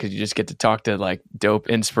spot because you just get to talk to like dope,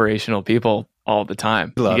 inspirational people all the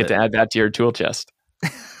time. You get to add that to your tool chest.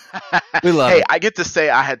 We love it. I get to say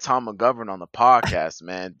I had Tom McGovern on the podcast,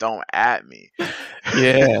 man. Don't at me.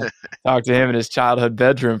 Yeah. Talk to him in his childhood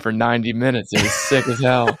bedroom for 90 minutes. It was sick as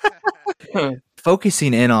hell.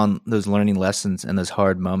 Focusing in on those learning lessons and those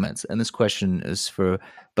hard moments. And this question is for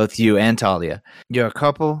both you and Talia. You're a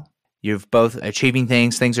couple. You're both achieving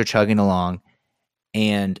things are chugging along.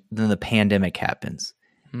 And then the pandemic happens.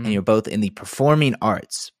 And you're both in the performing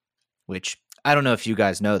arts, which I don't know if you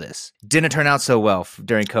guys know this. Didn't turn out so well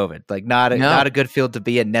during COVID. Like not a good field to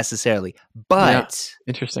be in necessarily. But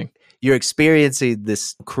interesting. You're experiencing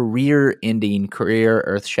this career-ending, career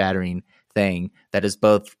earth-shattering thing that is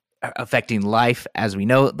both affecting life as we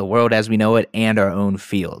know it, the world as we know it, and our own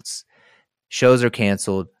fields. Shows are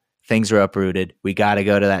canceled. Things are uprooted. We got to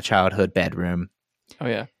go to that childhood bedroom. Oh,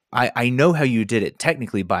 yeah. I know how you did it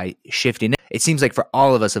technically by shifting. It seems like for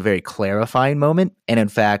all of us a very clarifying moment, and in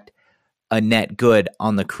fact, a net good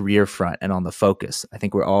on the career front and on the focus. I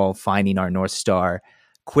think we're all finding our North Star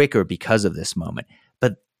quicker because of this moment.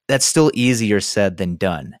 But that's still easier said than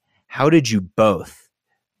done. How did you both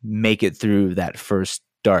make it through that first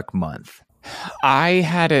dark month? I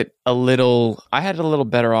had it a little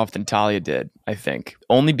better off than Talia did, I think.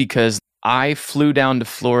 Only because I flew down to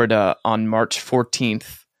Florida on March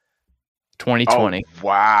 14th, 2020. Oh,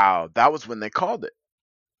 wow. That was when they called it.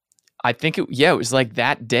 I think it was like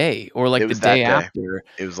that day or like the day after.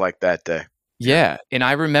 It was like that day. Yeah. And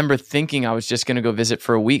I remember thinking I was just going to go visit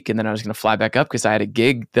for a week and then I was going to fly back up because I had a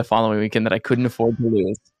gig the following weekend that I couldn't afford to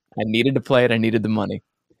lose. I needed to play it. I needed the money.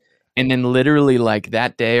 And then literally like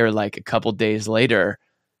that day or like a couple days later,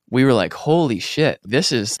 we were like, holy shit,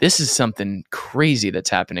 this is something crazy that's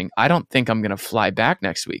happening. I don't think I'm going to fly back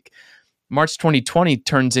next week. March 2020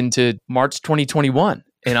 turns into March 2021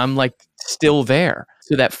 and I'm like still there.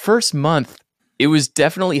 So that first month, it was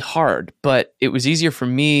definitely hard, but it was easier for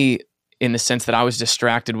me in the sense that I was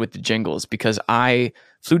distracted with the jingles because I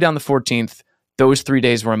flew down the 14th. Those 3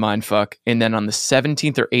 days were a mindfuck. And then on the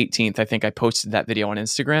 17th or 18th, I think I posted that video on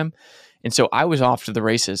Instagram. And so I was off to the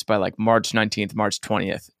races by like March 19th, March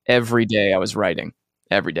 20th. Every day I was writing,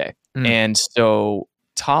 every day. And so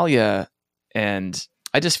Talia, and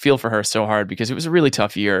I just feel for her so hard because it was a really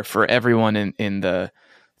tough year for everyone in the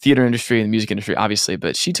theater industry and the music industry, obviously,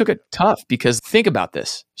 but she took it tough because think about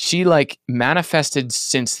this. She like manifested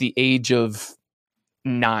since the age of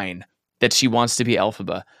 9 that she wants to be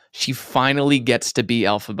Elphaba. She finally gets to be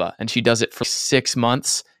Elphaba and she does it for 6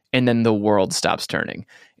 months and then the world stops turning.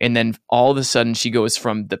 And then all of a sudden she goes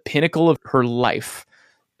from the pinnacle of her life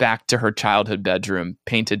back to her childhood bedroom,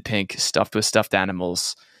 painted pink, stuffed with stuffed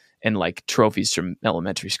animals and like trophies from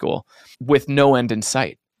elementary school with no end in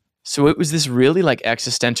sight. So it was this really like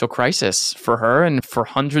existential crisis for her and for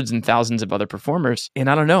hundreds and thousands of other performers. And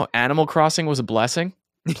I don't know, Animal Crossing was a blessing.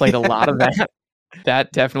 Played a lot of that.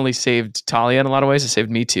 That definitely saved Talia in a lot of ways. It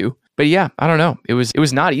saved me too. But yeah, I don't know. It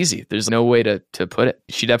was not easy. There's no way to put it.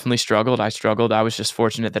 She definitely struggled. I struggled. I was just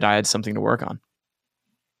fortunate that I had something to work on.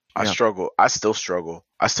 I struggle. I still struggle.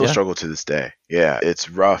 I still struggle to this day. Yeah,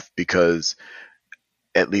 it's rough because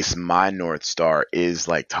at least my North Star is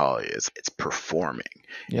like Talia's. It's performing.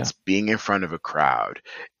 Yeah. It's being in front of a crowd.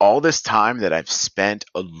 All this time that I've spent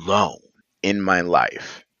alone in my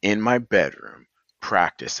life, in my bedroom,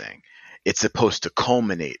 practicing, it's supposed to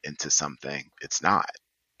culminate into something. It's not.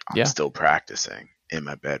 I'm still practicing in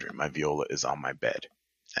my bedroom. My viola is on my bed.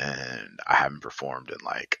 And I haven't performed in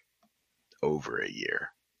like over a year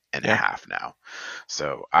and a half now.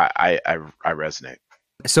 So I resonate.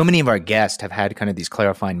 So many of our guests have had kind of these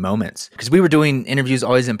clarifying moments because we were doing interviews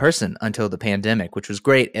always in person until the pandemic, which was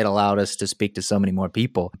great. It allowed us to speak to so many more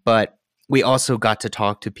people, but we also got to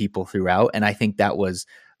talk to people throughout. And I think that was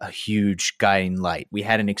a huge guiding light. We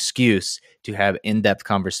had an excuse to have in-depth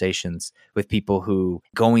conversations with people who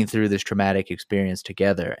going through this traumatic experience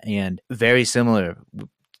together. And very similar,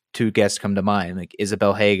 two guests come to mind, like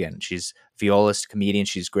Isabel Hagen. She's a violist, comedian.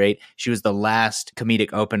 She's great. She was the last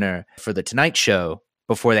comedic opener for The Tonight Show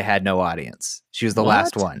before they had no audience. She was the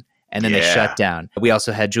last one. And then they shut down. We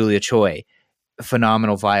also had Julia Choi, a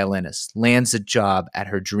phenomenal violinist, lands a job at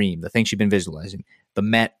her dream, the thing she'd been visualizing, the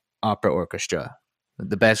Met Opera Orchestra,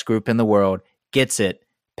 the best group in the world, gets it,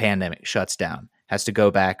 pandemic, shuts down, has to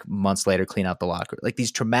go back months later, clean out the locker. Like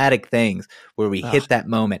these traumatic things where we hit that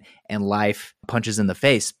moment and life punches in the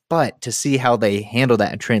face. But to see how they handle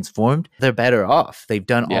that and transformed, they're better off. They've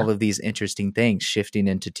done all of these interesting things, shifting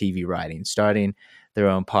into TV writing, starting their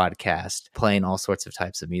own podcast, playing all sorts of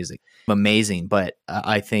types of music. Amazing. But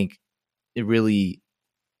I think it really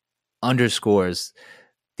underscores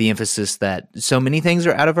the emphasis that so many things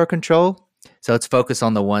are out of our control. So let's focus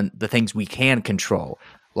on the things we can control,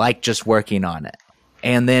 like just working on it.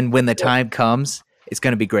 And then when the time comes, it's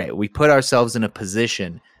going to be great. We put ourselves in a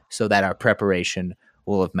position so that our preparation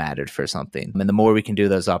will have mattered for something. And the more we can do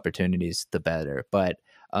those opportunities, the better. But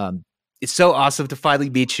it's so awesome to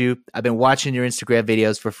finally meet you. I've been watching your Instagram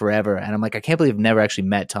videos for forever, and I'm like, I can't believe I've never actually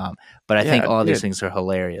met Tom. But I think all these things are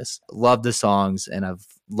hilarious. Love the songs, and I've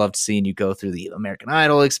loved seeing you go through the American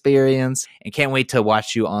Idol experience, and can't wait to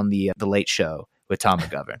watch you on the Late Show with Tom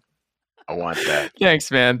McGovern. I want that.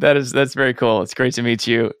 Thanks, man. That's very cool. It's great to meet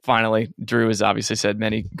you. Finally, Drew has obviously said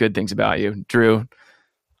many good things about you. Drew,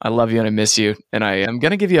 I love you and I miss you, and I am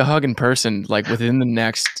gonna give you a hug in person, like within the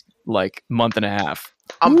next month and a half.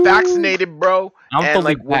 I'm vaccinated, bro. I'm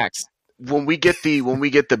fully vaxxed. When we get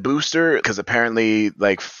the booster, because apparently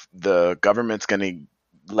the government's gonna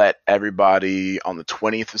let everybody on the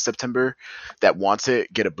 20th of September that wants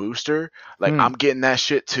it get a booster. I'm getting that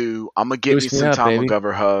shit too. I'm gonna get me some Tom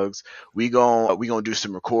McGovern hugs. We gonna do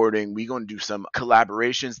some recording. We gonna do some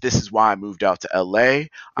collaborations. This is why I moved out to LA.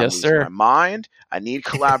 I'm losing my mind. I need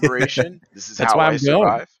collaboration. This is how I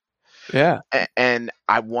survive. Yeah. And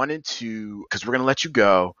I wanted to, because we're going to let you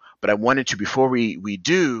go, but I wanted to, before we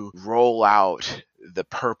do, roll out the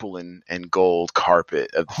purple and gold carpet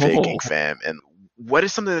of the Faking Fam. And what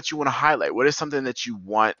is something that you want to highlight? What is something that you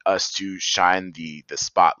want us to shine the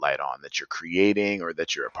spotlight on, that you're creating or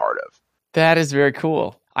that you're a part of? That is very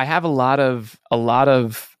cool. I have a lot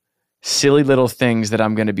of silly little things that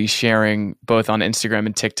I'm going to be sharing both on Instagram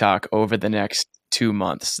and TikTok over the next 2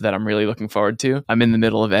 months that I'm really looking forward to. I'm in the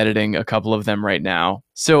middle of editing a couple of them right now.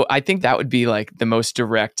 So I think that would be like the most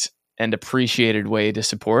direct and appreciated way to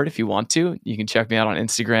support. If you want to, you can check me out on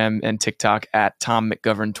Instagram and TikTok at Tom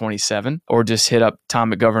McGovern27, or just hit up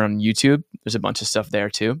Tom McGovern on YouTube. There's a bunch of stuff there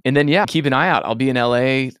too. And then, keep an eye out. I'll be in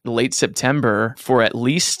LA late September for at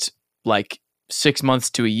least 6 months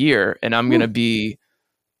to a year. And I'm going to be,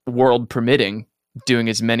 world permitting, doing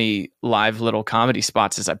as many live little comedy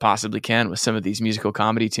spots as I possibly can with some of these musical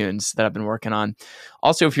comedy tunes that I've been working on.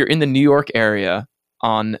 Also, if you're in the New York area,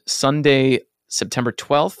 on Sunday, September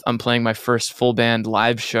 12th, I'm playing my first full band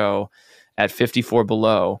live show at 54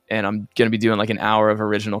 Below, and I'm going to be doing an hour of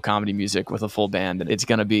original comedy music with a full band, and it's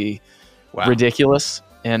going to be ridiculous,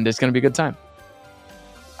 and it's going to be a good time.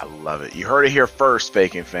 I love it. You heard it here first,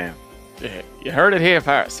 Faking Fam. You heard it here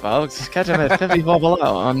first, folks. Catch him at 54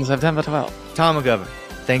 Below on September 12th. Tom McGovern,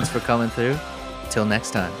 thanks for coming through. Till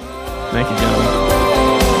next time. Thank you, gentlemen.